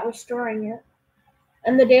video about restoring it.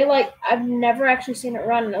 And the daylight, I've never actually seen it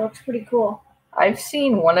run, and it looks pretty cool. I've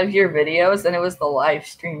seen one of your videos, and it was the live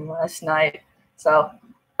stream last night. So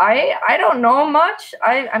I don't know much.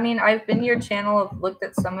 I mean, I've been to your channel, I've looked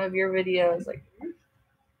at some of your videos. Like,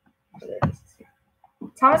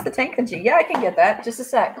 Thomas the Tank Country. Yeah, I can get that. Just a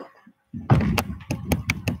sec.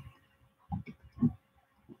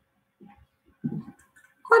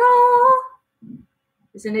 Ta-da!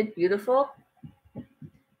 Isn't it beautiful?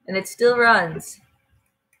 And it still runs.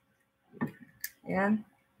 And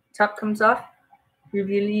top comes off.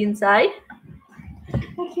 Reveal the inside.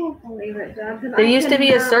 I can't believe it, Jonathan. There used to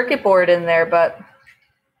be a circuit board in there, but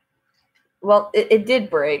well, it did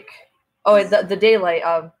break. Oh, the daylight.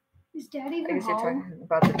 Is Dad I even guess you're home? talking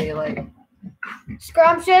about the daylight.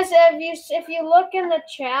 Scrumptious, if you look in the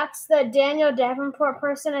chats, the Daniel Davenport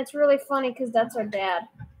person, it's really funny because that's our dad.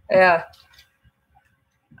 Yeah.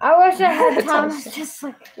 I wish I had Thomas just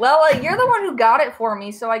like. Well, you're the one who got it for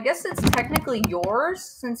me, so I guess it's technically yours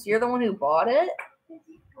since you're the one who bought it.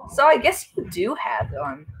 So I guess you do have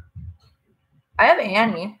one. I have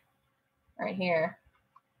Annie right here.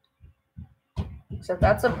 So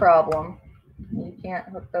that's a problem. You can't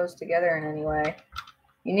hook those together in any way.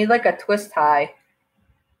 You need like a twist tie.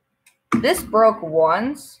 This broke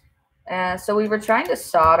once, and so we were trying to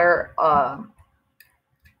solder a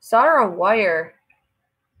wire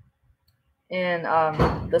in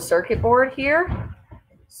the circuit board here,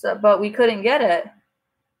 but we couldn't get it.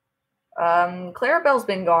 Clarabelle's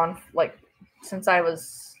been gone like since I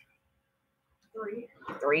was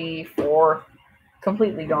 3, 4,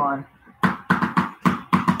 completely gone.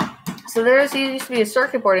 So there used to be a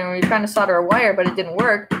circuit board, and we were trying to solder a wire, but it didn't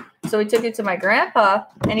work. So we took it to my grandpa,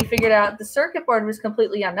 and he figured out the circuit board was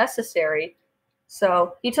completely unnecessary.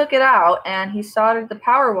 So he took it out, and he soldered the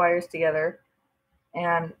power wires together,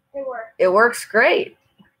 and it works great.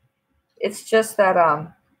 It's just that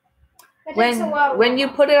when you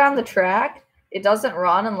put it on the track, it doesn't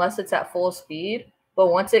run unless it's at full speed.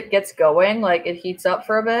 But once it gets going, like it heats up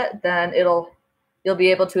for a bit, then you'll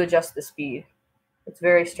be able to adjust the speed. It's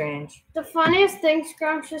very strange. The funniest thing,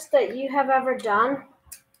 Scrumptious, that you have ever done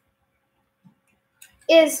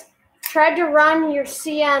is tried to run your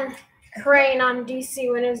CN crane on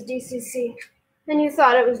DC when it was DCC, and you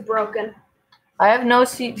thought it was broken. I have no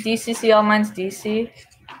DCC. All mine's DC.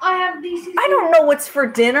 I have DCC. I don't know what's for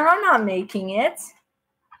dinner. I'm not making it.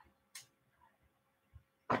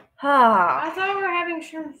 I thought we were having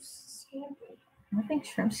shrimp scampi. I think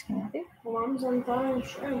shrimp scampi. Mom's on thawing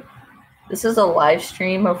shrimp. This is a live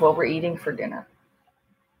stream of what we're eating for dinner.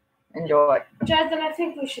 Enjoy. Jonathan, I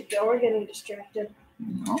think we should go. We're getting distracted.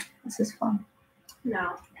 No, this is fun.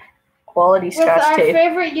 No. Quality scotch tape. With our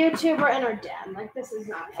favorite YouTuber and our dad. Like, this is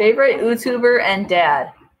not fun. Favorite YouTuber and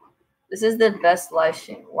dad. This is the best live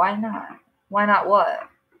stream. Why not? Why not what?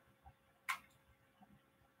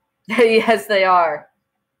 Yes, they are.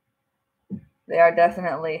 They are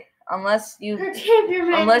definitely. Unless you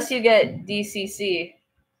get DCC.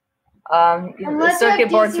 The circuit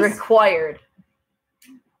board's required.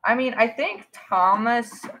 I mean, I think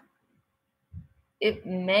Thomas, it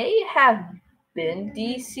may have been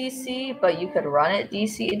DCC, but you could run it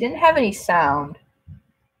DC. It didn't have any sound.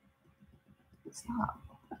 Stop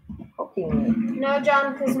poking me. No,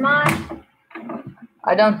 John, because mine.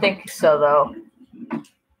 I don't think so, though.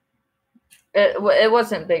 It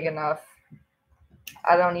wasn't big enough.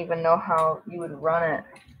 I don't even know how you would run it.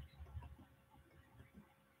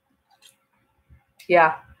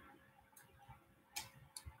 Yeah.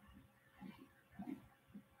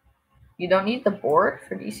 You don't need the board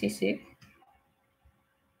for DCC?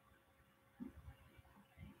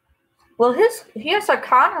 Well, he has a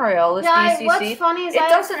Conrail, this DCC. What's funny is it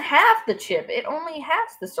doesn't have the chip. It only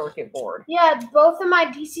has the circuit board. Yeah, both of my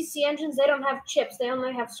DCC engines, they don't have chips. They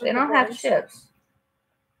only have circuit boards. They don't have chips.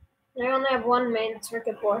 They only have one main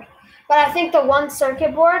circuit board. But I think the one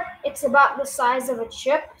circuit board, it's about the size of a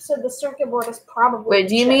chip, so the circuit board is probably Wait,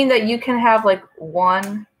 do you mean that you can have, like,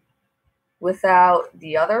 one without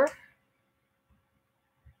the other?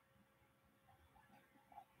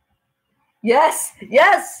 Yes,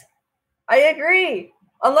 yes, I agree.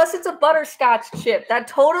 Unless it's a butterscotch chip. That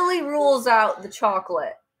totally rules out the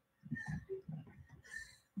chocolate.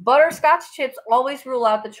 Butterscotch chips always rule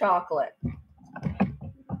out the chocolate.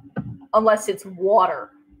 Unless it's water.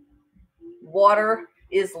 Water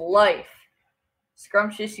is life.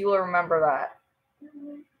 Scrumptious, you will remember that.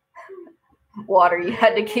 Water. You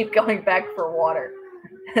had to keep going back for water.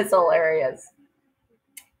 It's hilarious.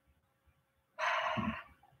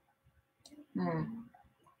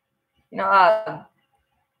 You know,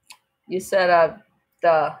 you said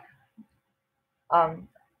the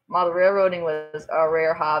model railroading was a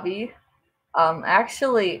rare hobby.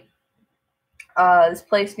 Actually, this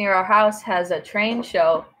place near our house has a train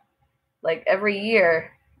show like every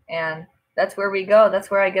year, and that's where we go.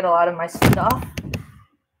 That's where I get a lot of my stuff.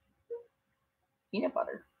 Peanut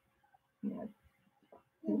butter.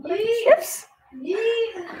 Chips.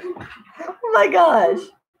 Oh my gosh.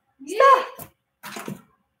 Stop.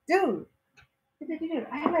 Dude.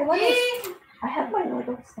 I have my Lego. I have my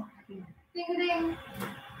Lego stuff here. Ding-a-ding.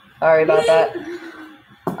 Sorry about that.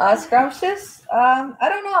 Scrumptious? I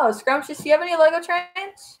don't know. Scrumptious, do you have any Lego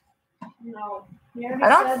trains? No. I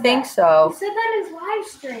don't think so. He said that in his live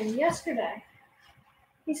stream yesterday.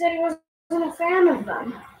 He said he wasn't a fan of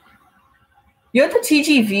them. You have the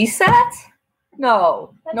TGV set?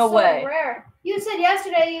 No. That's no so way. Rare. You said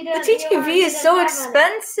yesterday you didn't. The TGV is so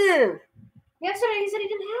expensive. Yesterday he said he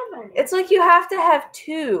didn't have any. It's like you have to have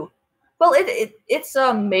two. Well, it's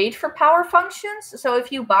made for power functions. So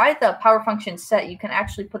if you buy the power function set, you can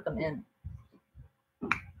actually put them in.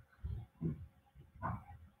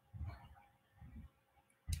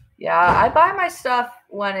 Yeah, I buy my stuff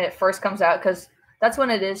when it first comes out because that's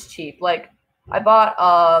when it is cheap. Like I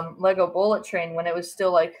bought Lego Bullet Train when it was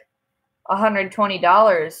still like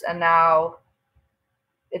 $120, and now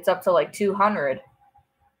it's up to like $200.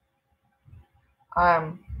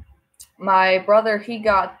 My brother, he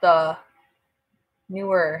got the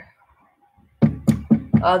newer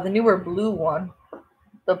blue one,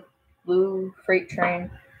 the blue freight train.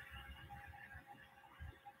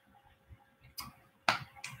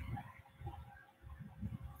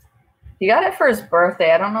 He got it for his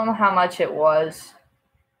birthday. I don't know how much it was.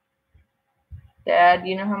 Dad,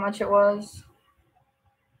 you know how much it was?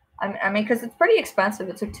 I mean, because it's pretty expensive.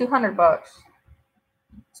 It's like $200.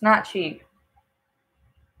 It's not cheap.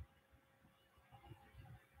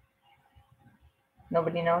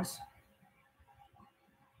 Nobody knows.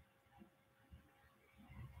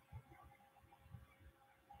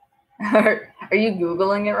 Are you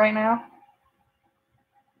Googling it right now?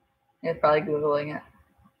 You're probably Googling it.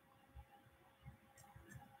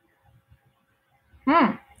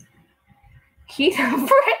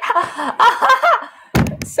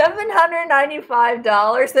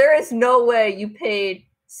 $795. There is no way you paid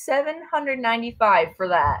 $795 for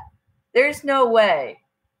that. There's no way.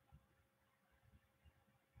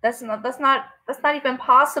 That's not even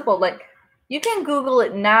possible. Like, you can Google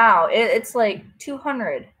it now. It's like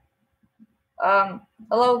 $200.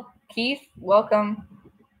 Hello, Keith. Welcome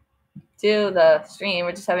to the stream.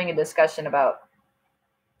 We're just having a discussion about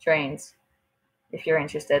trains, if you're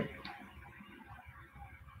interested.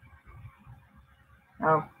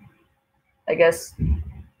 Oh, I guess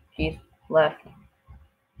Keith left.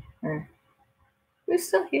 Who's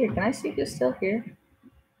still here? Can I see who's still here?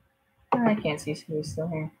 Oh, I can't see who's still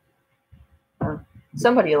here.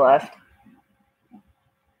 Somebody left.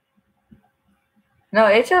 No,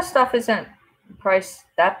 HS stuff isn't priced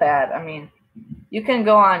that bad. I mean, you can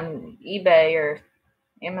go on eBay or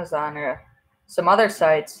Amazon or some other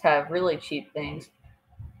sites have really cheap things.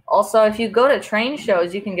 Also, if you go to train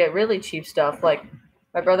shows, you can get really cheap stuff. Like,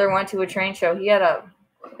 my brother went to a train show.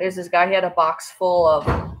 There's this guy, he had a box full of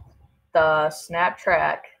the Snap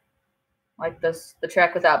Track, like the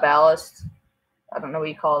track without ballast. I don't know what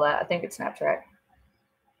you call that. I think it's Snap Track.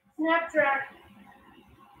 Snap Track.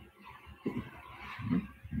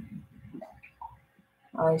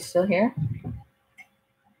 Oh, he's still here?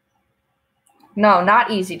 No,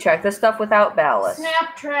 not Easy Track. The stuff without ballast.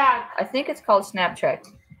 Snap Track. I think it's called Snap Track.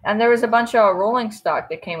 And there was a bunch of rolling stock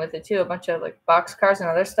that came with it too, a bunch of like box cars and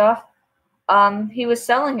other stuff. He was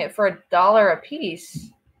selling it for $1 a piece,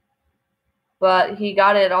 but he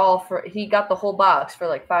got the whole box for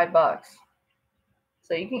like $5.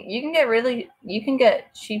 So you can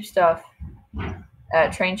get cheap stuff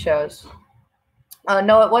at train shows.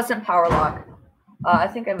 No, it wasn't Power Lock. I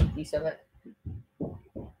think I have a piece of it.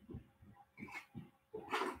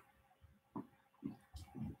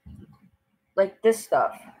 Like this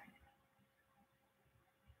stuff.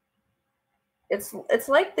 It's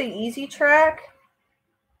like the Easy Track,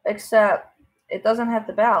 except it doesn't have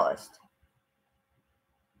the ballast.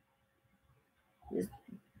 Do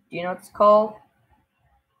you know what it's called?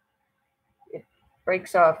 It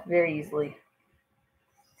breaks off very easily.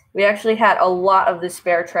 We actually had a lot of the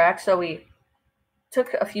spare track, so we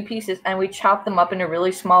took a few pieces and we chopped them up into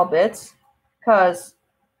really small bits because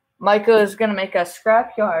Micah is going to make a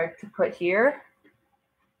scrapyard to put here,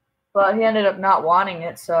 but he ended up not wanting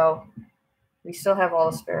it, so we still have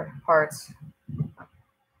all the spare parts.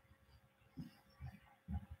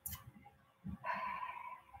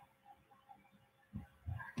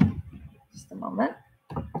 Just a moment.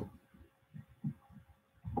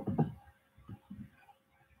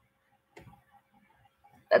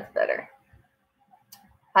 That's better.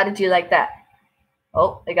 How did you like that?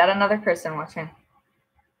 Oh, they got another person watching.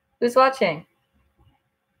 Who's watching?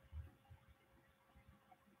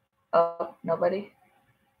 Oh, nobody?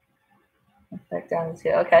 Back down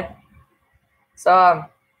to okay. So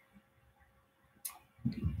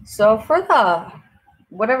for the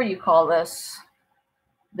whatever you call this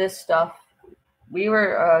stuff, we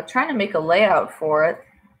were trying to make a layout for it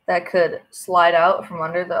that could slide out from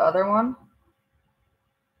under the other one,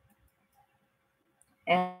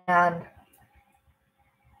 and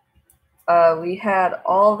we had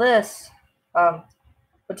all this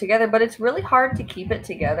put together, but it's really hard to keep it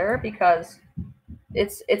together because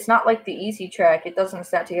it's not like the Easy Track. It doesn't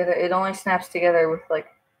snap together. It only snaps together with like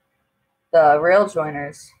the rail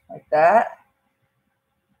joiners like that.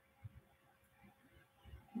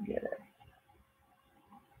 Get it.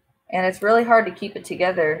 And it's really hard to keep it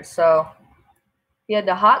together. So he had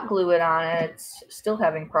to hot glue it on, and it's still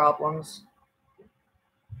having problems.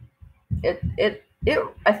 I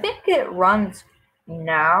think it runs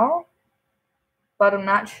now, but I'm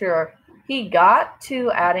not sure. he got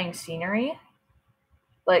to adding scenery,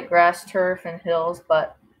 like grass, turf, and hills,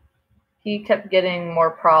 but he kept getting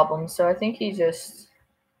more problems. So I think he just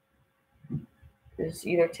is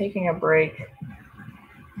either taking a break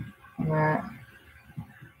on that.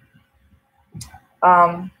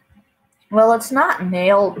 Well, it's not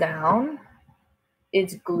nailed down.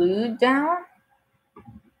 It's glued down.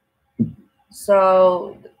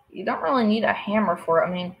 So you don't really need a hammer for it.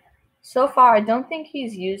 I mean, so far, I don't think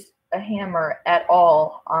he's used a hammer at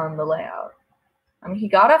all on the layout. I mean, he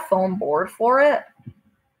got a foam board for it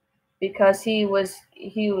because he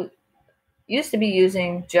used to be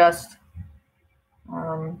using just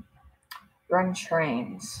run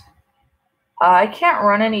trains. I can't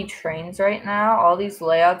run any trains right now. All these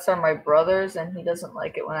layouts are my brother's, and he doesn't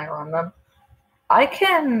like it when I run them. I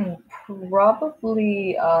can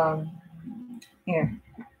probably here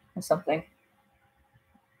something.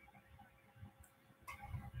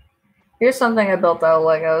 Here's something I built out of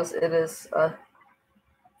Legos. It is a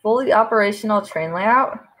fully operational train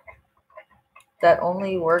layout that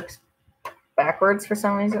only works backwards for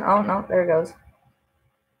some reason. Oh no, there it goes.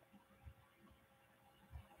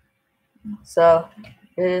 So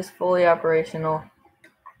it is fully operational.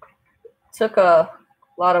 Took a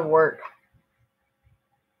lot of work.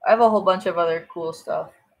 I have a whole bunch of other cool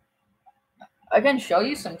stuff. I can show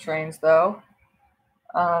you some trains though.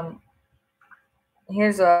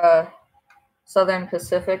 Here's a Southern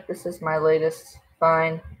Pacific. This is my latest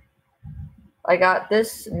find. I got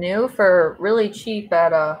this new for really cheap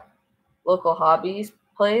at a local hobbies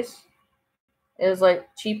place. It was like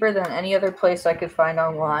cheaper than any other place I could find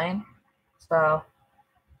online. So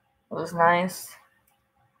it was nice.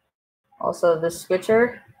 Also, this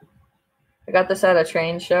switcher. I got this at a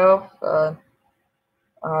train show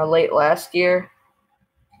late last year.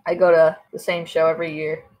 I go to the same show every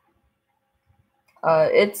year.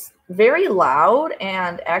 It's very loud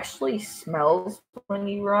and actually smells when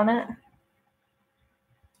you run it.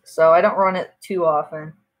 So I don't run it too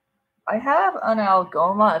often. I have an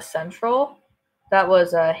Algoma Central that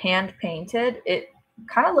was hand painted. It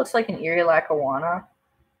kind of looks like an Erie Lackawanna,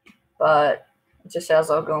 but it just has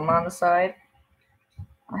Algoma on the side.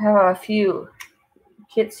 I have a few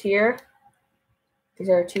kits here. These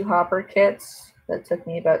are 2 hopper kits that took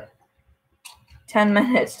me about 10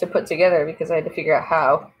 minutes to put together because I had to figure out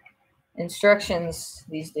how. Instructions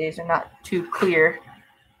these days are not too clear,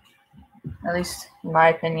 at least in my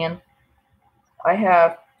opinion.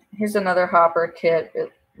 Here's another hopper kit.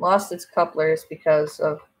 It lost its couplers because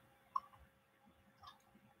of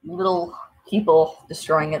little people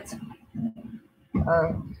destroying it.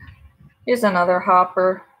 Here's another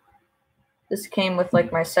hopper. This came with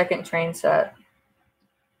like my second train set.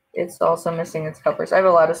 It's also missing its couplers. I have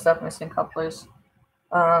a lot of stuff missing couplers.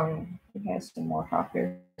 We have some more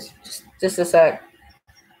hoppers. Just a sec.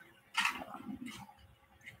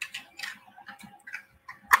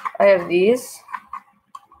 I have these.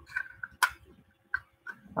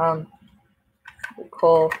 The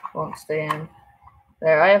coal won't stay in.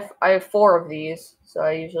 There, I have 4 of these, so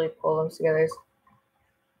I usually pull them together.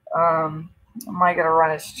 Am I gonna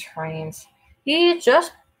run his trains? He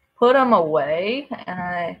just put them away,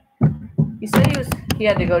 and he said he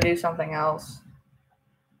had to go do something else.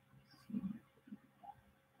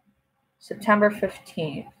 September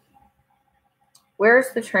 15th.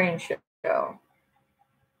 Where's the train show?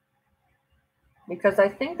 Because I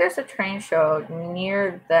think there's a train show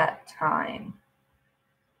near that time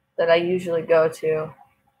that I usually go to.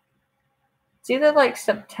 It's either like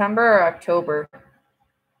September or October.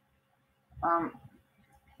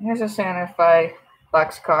 Here's a Santa Fe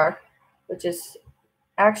boxcar, which is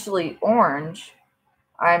actually orange.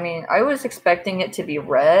 I mean, I was expecting it to be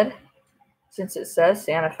red since it says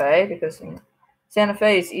Santa Fe, because Santa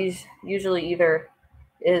Fe is usually either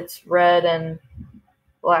it's red and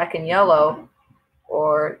black and yellow,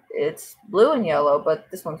 or it's blue and yellow, but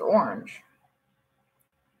this one's orange.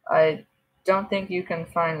 I don't think you can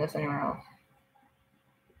find this anywhere else.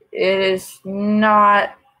 It is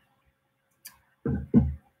not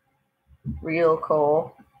real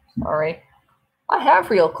coal. Sorry. I have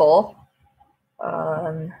real coal.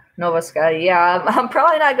 Nova Scotia. Yeah, I'm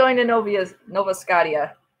probably not going to Nova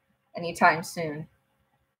Scotia anytime soon.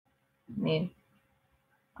 I mean,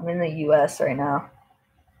 I'm in the U.S. right now.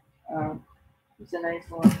 It's a nice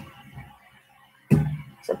one.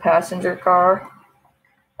 It's a passenger car.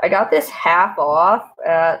 I got this half off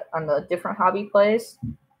on a different hobby place,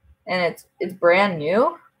 and it's brand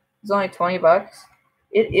new. It's only $20.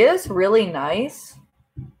 It is really nice.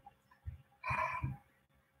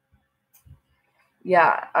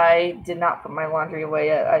 Yeah, I did not put my laundry away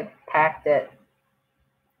yet. I packed it.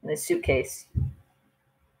 in this suitcase.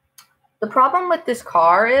 The problem with this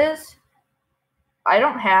car is I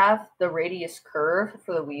don't have the radius curve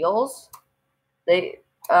for the wheels.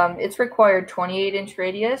 It's required 28-inch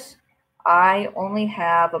radius. I only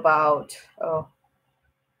have about,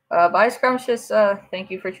 bye Scrumptious,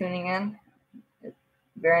 thank you for tuning in.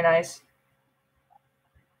 Very nice.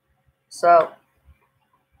 So,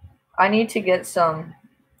 I need to get some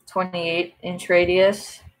 28-inch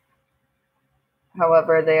radius.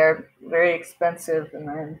 However, they are very expensive and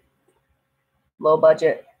then low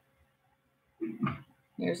budget.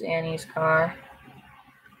 Here's Annie's car.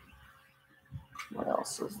 What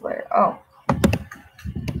else is there? Oh.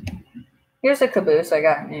 Here's a caboose I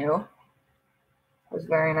got new. It was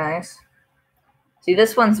very nice. See,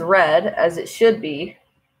 this one's red, as it should be,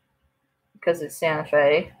 because it's Santa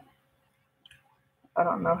Fe. I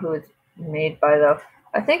don't know who it's made by, though.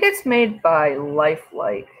 I think it's made by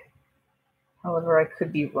Lifelike. However, I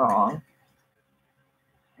could be wrong.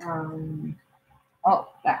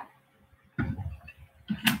 That.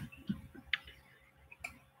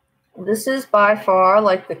 This is by far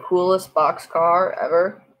like the coolest boxcar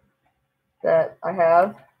ever that I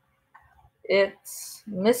have. It's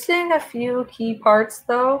missing a few key parts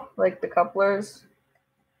though, like the couplers.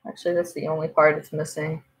 Actually, that's the only part it's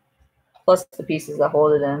missing, plus the pieces that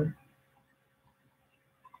hold it in.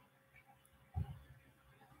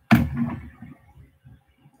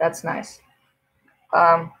 That's nice.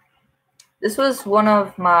 This was one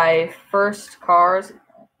of my first cars.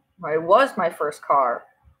 It was my first car.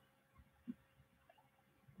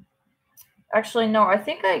 Actually, no, I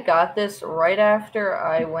think I got this right after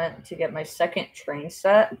I went to get my second train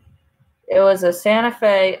set. It was a Santa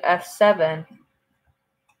Fe F7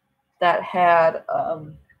 that had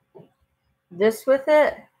this with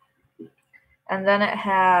it, and then it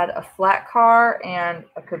had a flat car and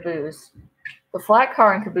a caboose. The flat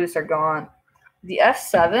car and caboose are gone. The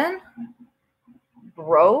F7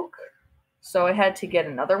 broke, so I had to get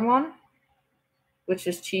another one, which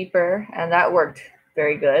is cheaper, and that worked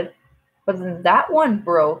very good. But then that one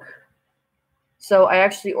broke, so I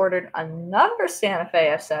actually ordered another Santa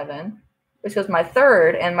Fe F7, which was my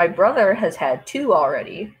third, and my brother has had 2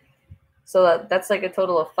 already. So that's like a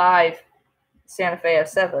total of 5 Santa Fe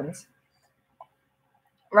F7s.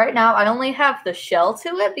 Right now, I only have the shell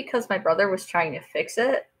to it because my brother was trying to fix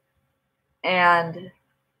it, and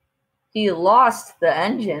he lost the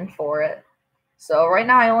engine for it. So right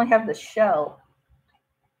now, I only have the shell.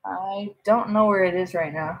 I don't know where it is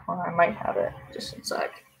right now. Well, I might have it. Just a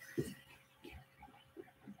sec.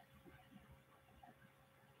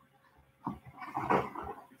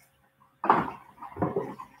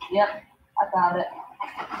 Yep, I found it.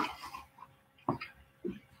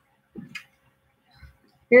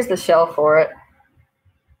 Here's the shell for it.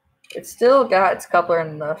 It's still got its coupler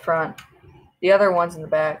in the front. The other one's in the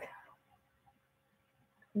back.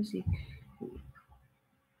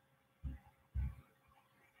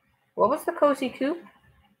 What was the cozy coupe?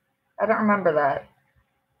 I don't remember that.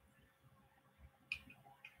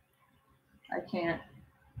 I can't.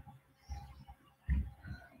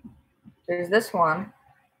 There's this one.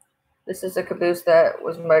 This is a caboose that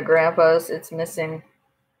was my grandpa's. It's missing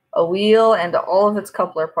a wheel and all of its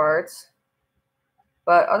coupler parts.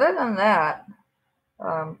 But other than that,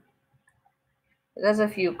 it has a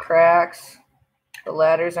few cracks. The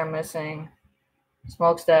ladders are missing.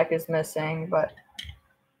 Smokestack is missing, but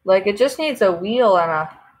like it just needs a wheel and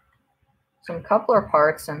some coupler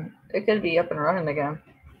parts, and it could be up and running again.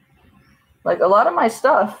 Like a lot of my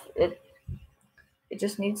stuff, it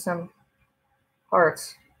just needs some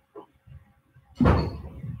parts.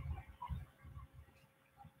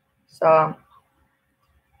 So,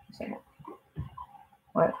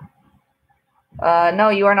 what? No,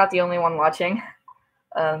 you are not the only one watching.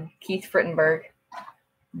 Keith Frittenberg.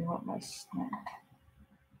 You want my snap?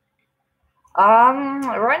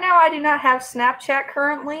 Right now I do not have Snapchat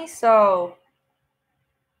currently, so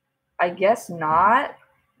I guess not,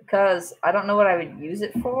 because I don't know what I would use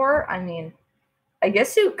it for. I mean, I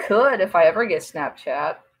guess you could if I ever get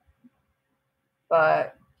Snapchat,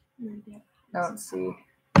 but I don't see.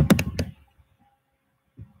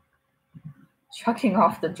 Trucking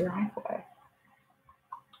off the driveway.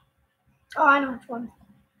 Oh, I know which one.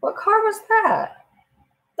 What car was that?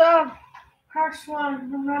 The first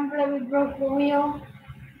one. Remember that we broke the wheel?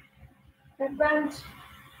 It bent.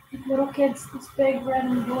 Little kids, this big red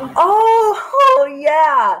and blue. Oh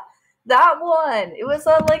yeah, that one. It was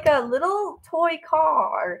like a little toy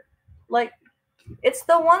car. Like, it's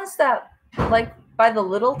the ones that, like, by the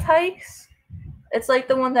Little Tykes. It's like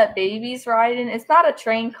the one that babies ride in. It's not a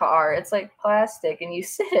train car. It's like plastic, and you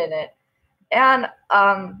sit in it. And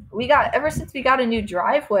ever since we got a new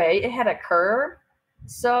driveway, it had a curb.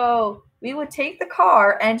 So we would take the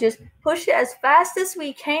car and just push it as fast as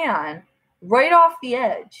we can right off the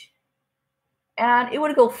edge. And it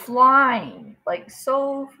would go flying like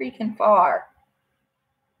so freaking far.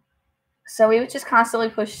 So we would just constantly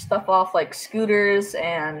push stuff off like scooters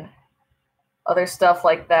and other stuff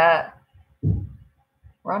like that.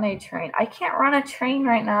 Run a train. I can't run a train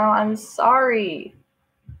right now. I'm sorry.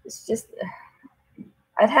 It's just,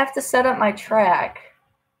 I'd have to set up my track.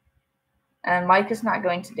 And Mike is not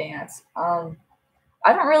going to dance. I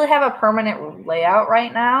don't really have a permanent layout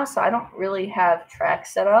right now, so I don't really have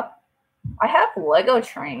tracks set up. I have Lego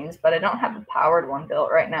trains, but I don't have a powered one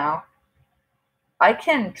built right now. I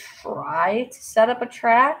can try to set up a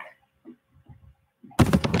track.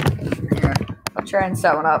 Here, I'll try and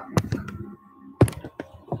set one up.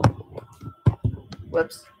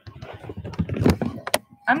 Whoops.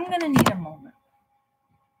 I'm gonna need a moment.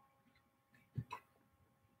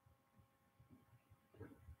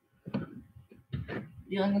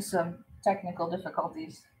 Dealing with some technical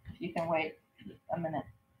difficulties. If you can wait a minute.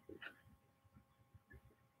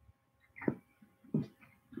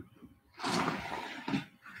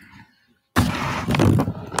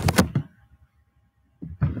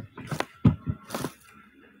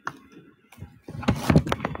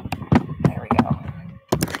 There we go.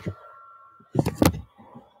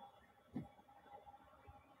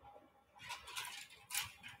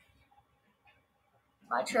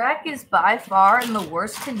 My track is by far in the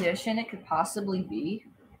worst condition it could possibly be.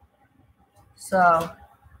 So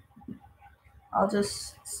I'll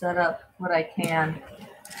just set up what I can.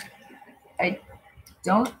 I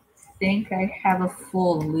don't think I have a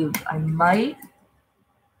full loop. I might.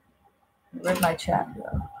 Where'd my chat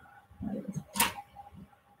go?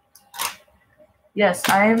 Yes,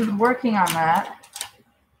 I'm working on that.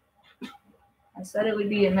 I said it would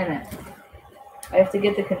be a minute. I have to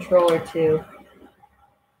get the controller too.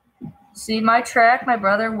 See, my track, my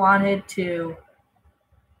brother wanted to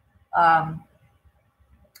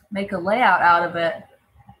make a layout out of it,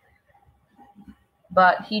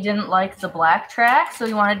 but he didn't like the black track, so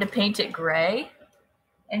he wanted to paint it gray.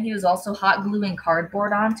 And he was also hot gluing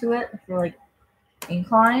cardboard onto it for like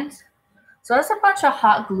inclines. So that's a bunch of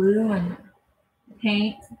hot glue and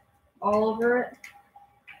paint all over it.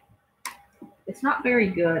 It's not very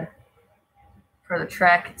good for the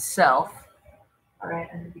track itself. All right,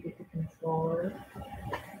 I need to get the controller.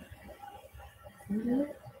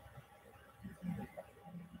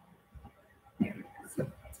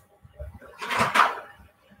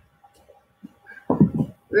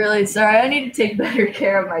 Really sorry, I need to take better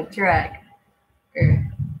care of my track. Or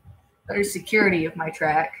better security of my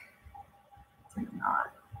track.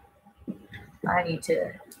 Not. I need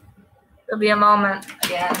to. There'll be a moment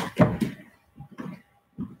again.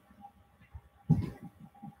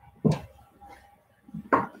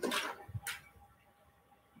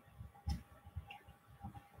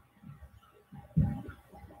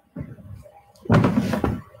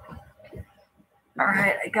 All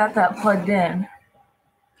right, I got that plugged in.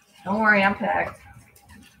 Don't worry, I'm packed.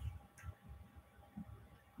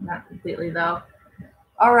 Not completely though.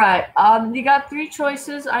 All right, you got three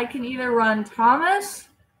choices. I can either run Thomas,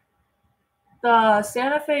 the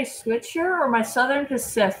Santa Fe Switcher, or my Southern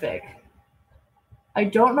Pacific. I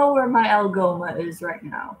don't know where my Algoma is right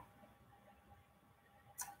now.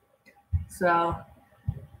 So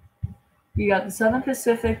you got the Southern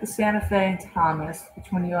Pacific, the Santa Fe, and Thomas.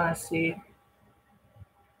 Which one do you want to see?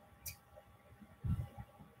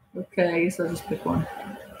 Okay, I guess I'll just pick one.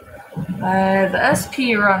 The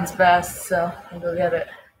SP runs best, so I'll go get it.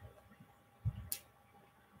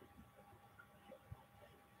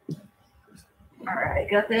 All right,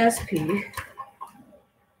 got the SP.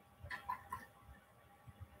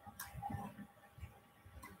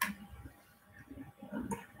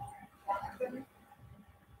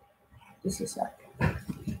 Just a sec.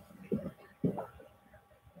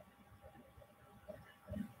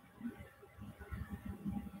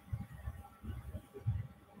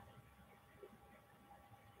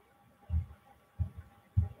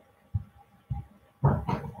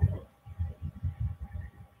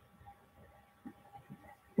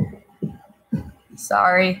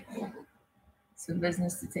 Sorry. Some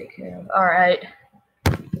business to take care of. All right.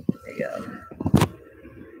 There you go.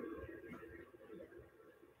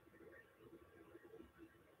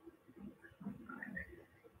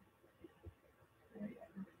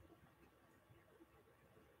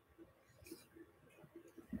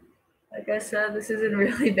 Like I said, this is in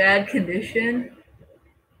really bad condition.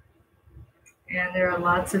 And there are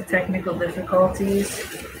lots of technical difficulties.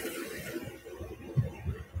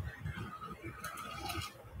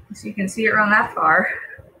 So you can see it run that far.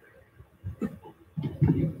 I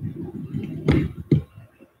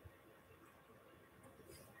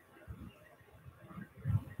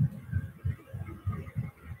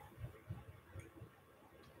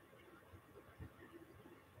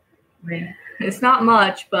mean, it's not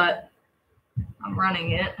much, but I'm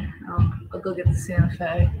running it. I'll go get the Santa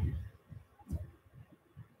Fe.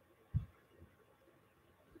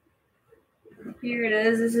 Here it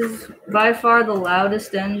is. This is by far the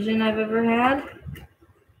loudest engine I've ever had.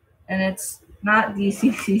 And it's not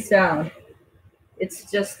DCC sound. It's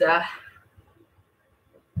just the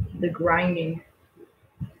grinding.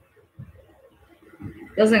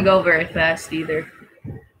 Doesn't go very fast either.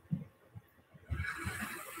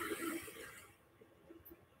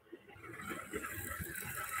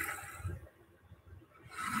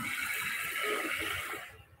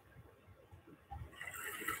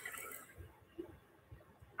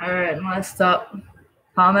 All right, last up,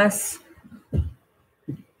 Thomas.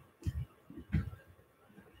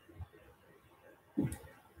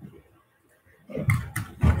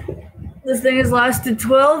 This thing has lasted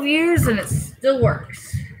 12 years and it still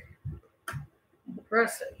works.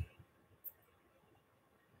 Impressive.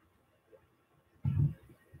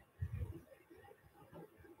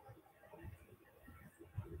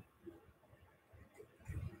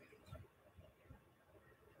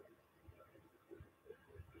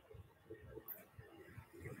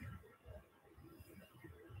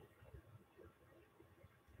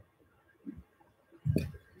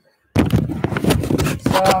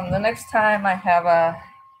 So the next time I have a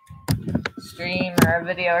stream or a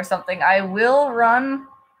video or something, I will run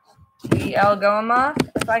the Algoma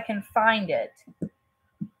if I can find it.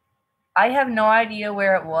 I have no idea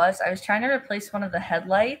where it was. I was trying to replace one of the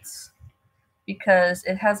headlights because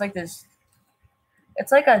it has like this,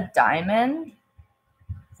 it's like a diamond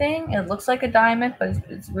thing. It looks like a diamond, but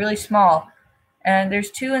it's really small. And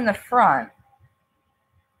there's two in the front.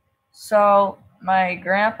 So my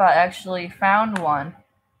grandpa actually found one.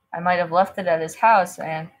 I might have left it at his house,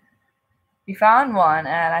 and he found one,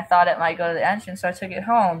 and I thought it might go to the engine, so I took it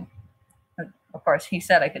home. Of course, he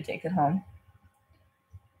said I could take it home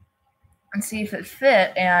and see if it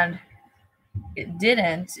fit, and it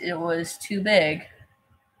didn't. It was too big.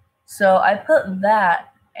 So I put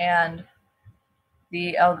that and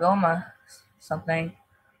the Algoma something.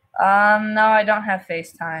 No, I don't have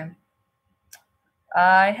FaceTime.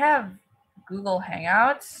 I have Google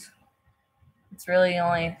Hangouts. It's really the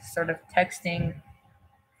only sort of texting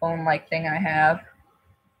phone-like thing I have.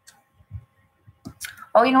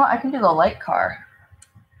 Oh, you know what? I can do the light car.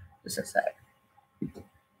 Just a sec.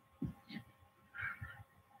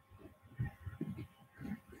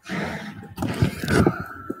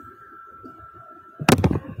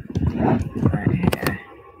 Right here.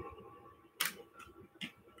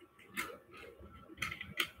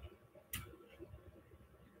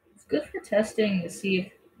 It's good for testing to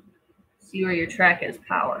see where your track has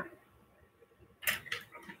power.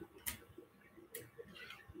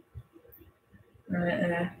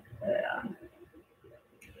 Yeah.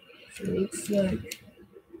 So it looks like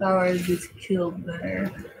power gets killed there.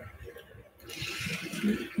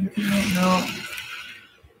 No.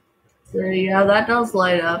 So yeah, that does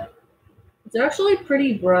light up. It's actually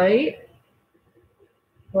pretty bright.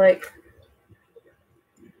 Like,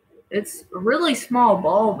 it's a really small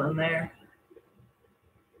bulb in there.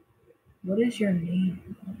 What is your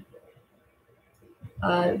name?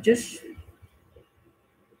 Just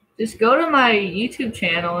go to my YouTube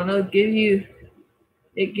channel and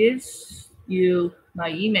it gives you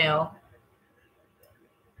my email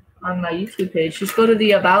on my YouTube page. Just go to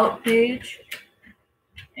the About page,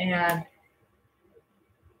 and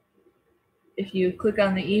if you click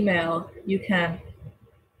on the email, you can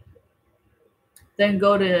then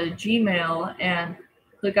go to Gmail and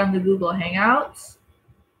click on the Google Hangouts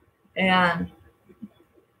and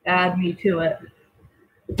add me to it.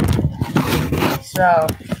 So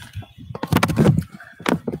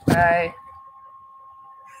I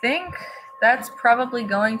think that's probably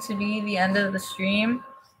going to be the end of the stream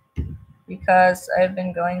because I've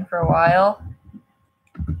been going for a while.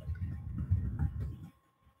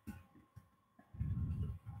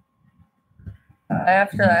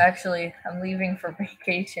 I'm leaving for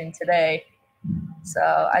vacation today,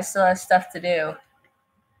 so I still have stuff to do.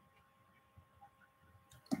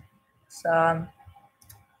 So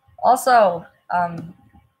also,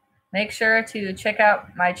 make sure to check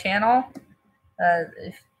out my channel.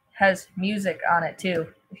 It has music on it too.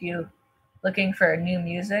 If you're looking for new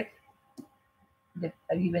music,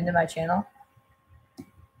 have you been to my channel?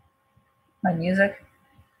 My music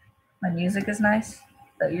is nice. Is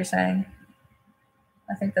that what you're saying?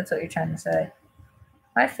 I think that's what you're trying to say.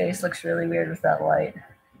 My face looks really weird with that light.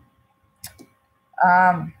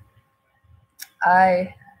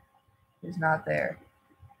 I is not there.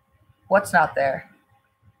 What's not there?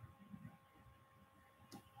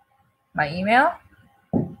 My email?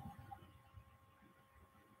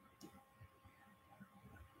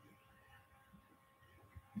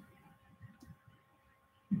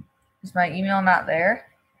 Is my email not there?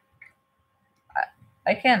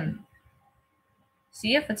 I can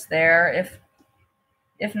see if it's there.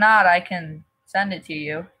 If not, I can send it to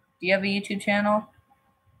you. Do you have a YouTube channel?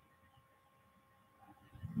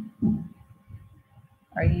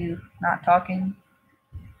 Are you not talking?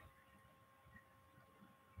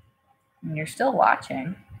 And you're still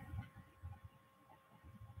watching.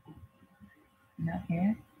 Not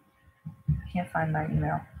here. Can't find my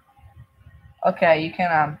email. Okay, you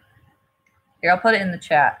can here, I'll put it in the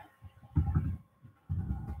chat.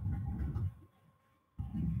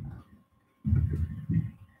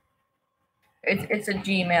 It's a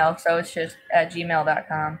Gmail, so it's just at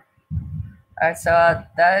gmail.com. Alright, so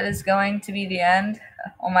that is going to be the end.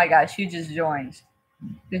 Oh my gosh, who just joined?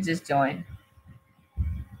 Who just joined?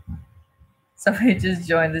 Somebody just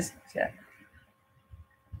joined this chat.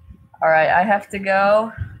 Alright, I have to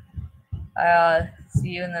go. See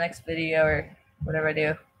you in the next video or whatever I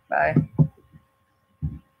do. Bye.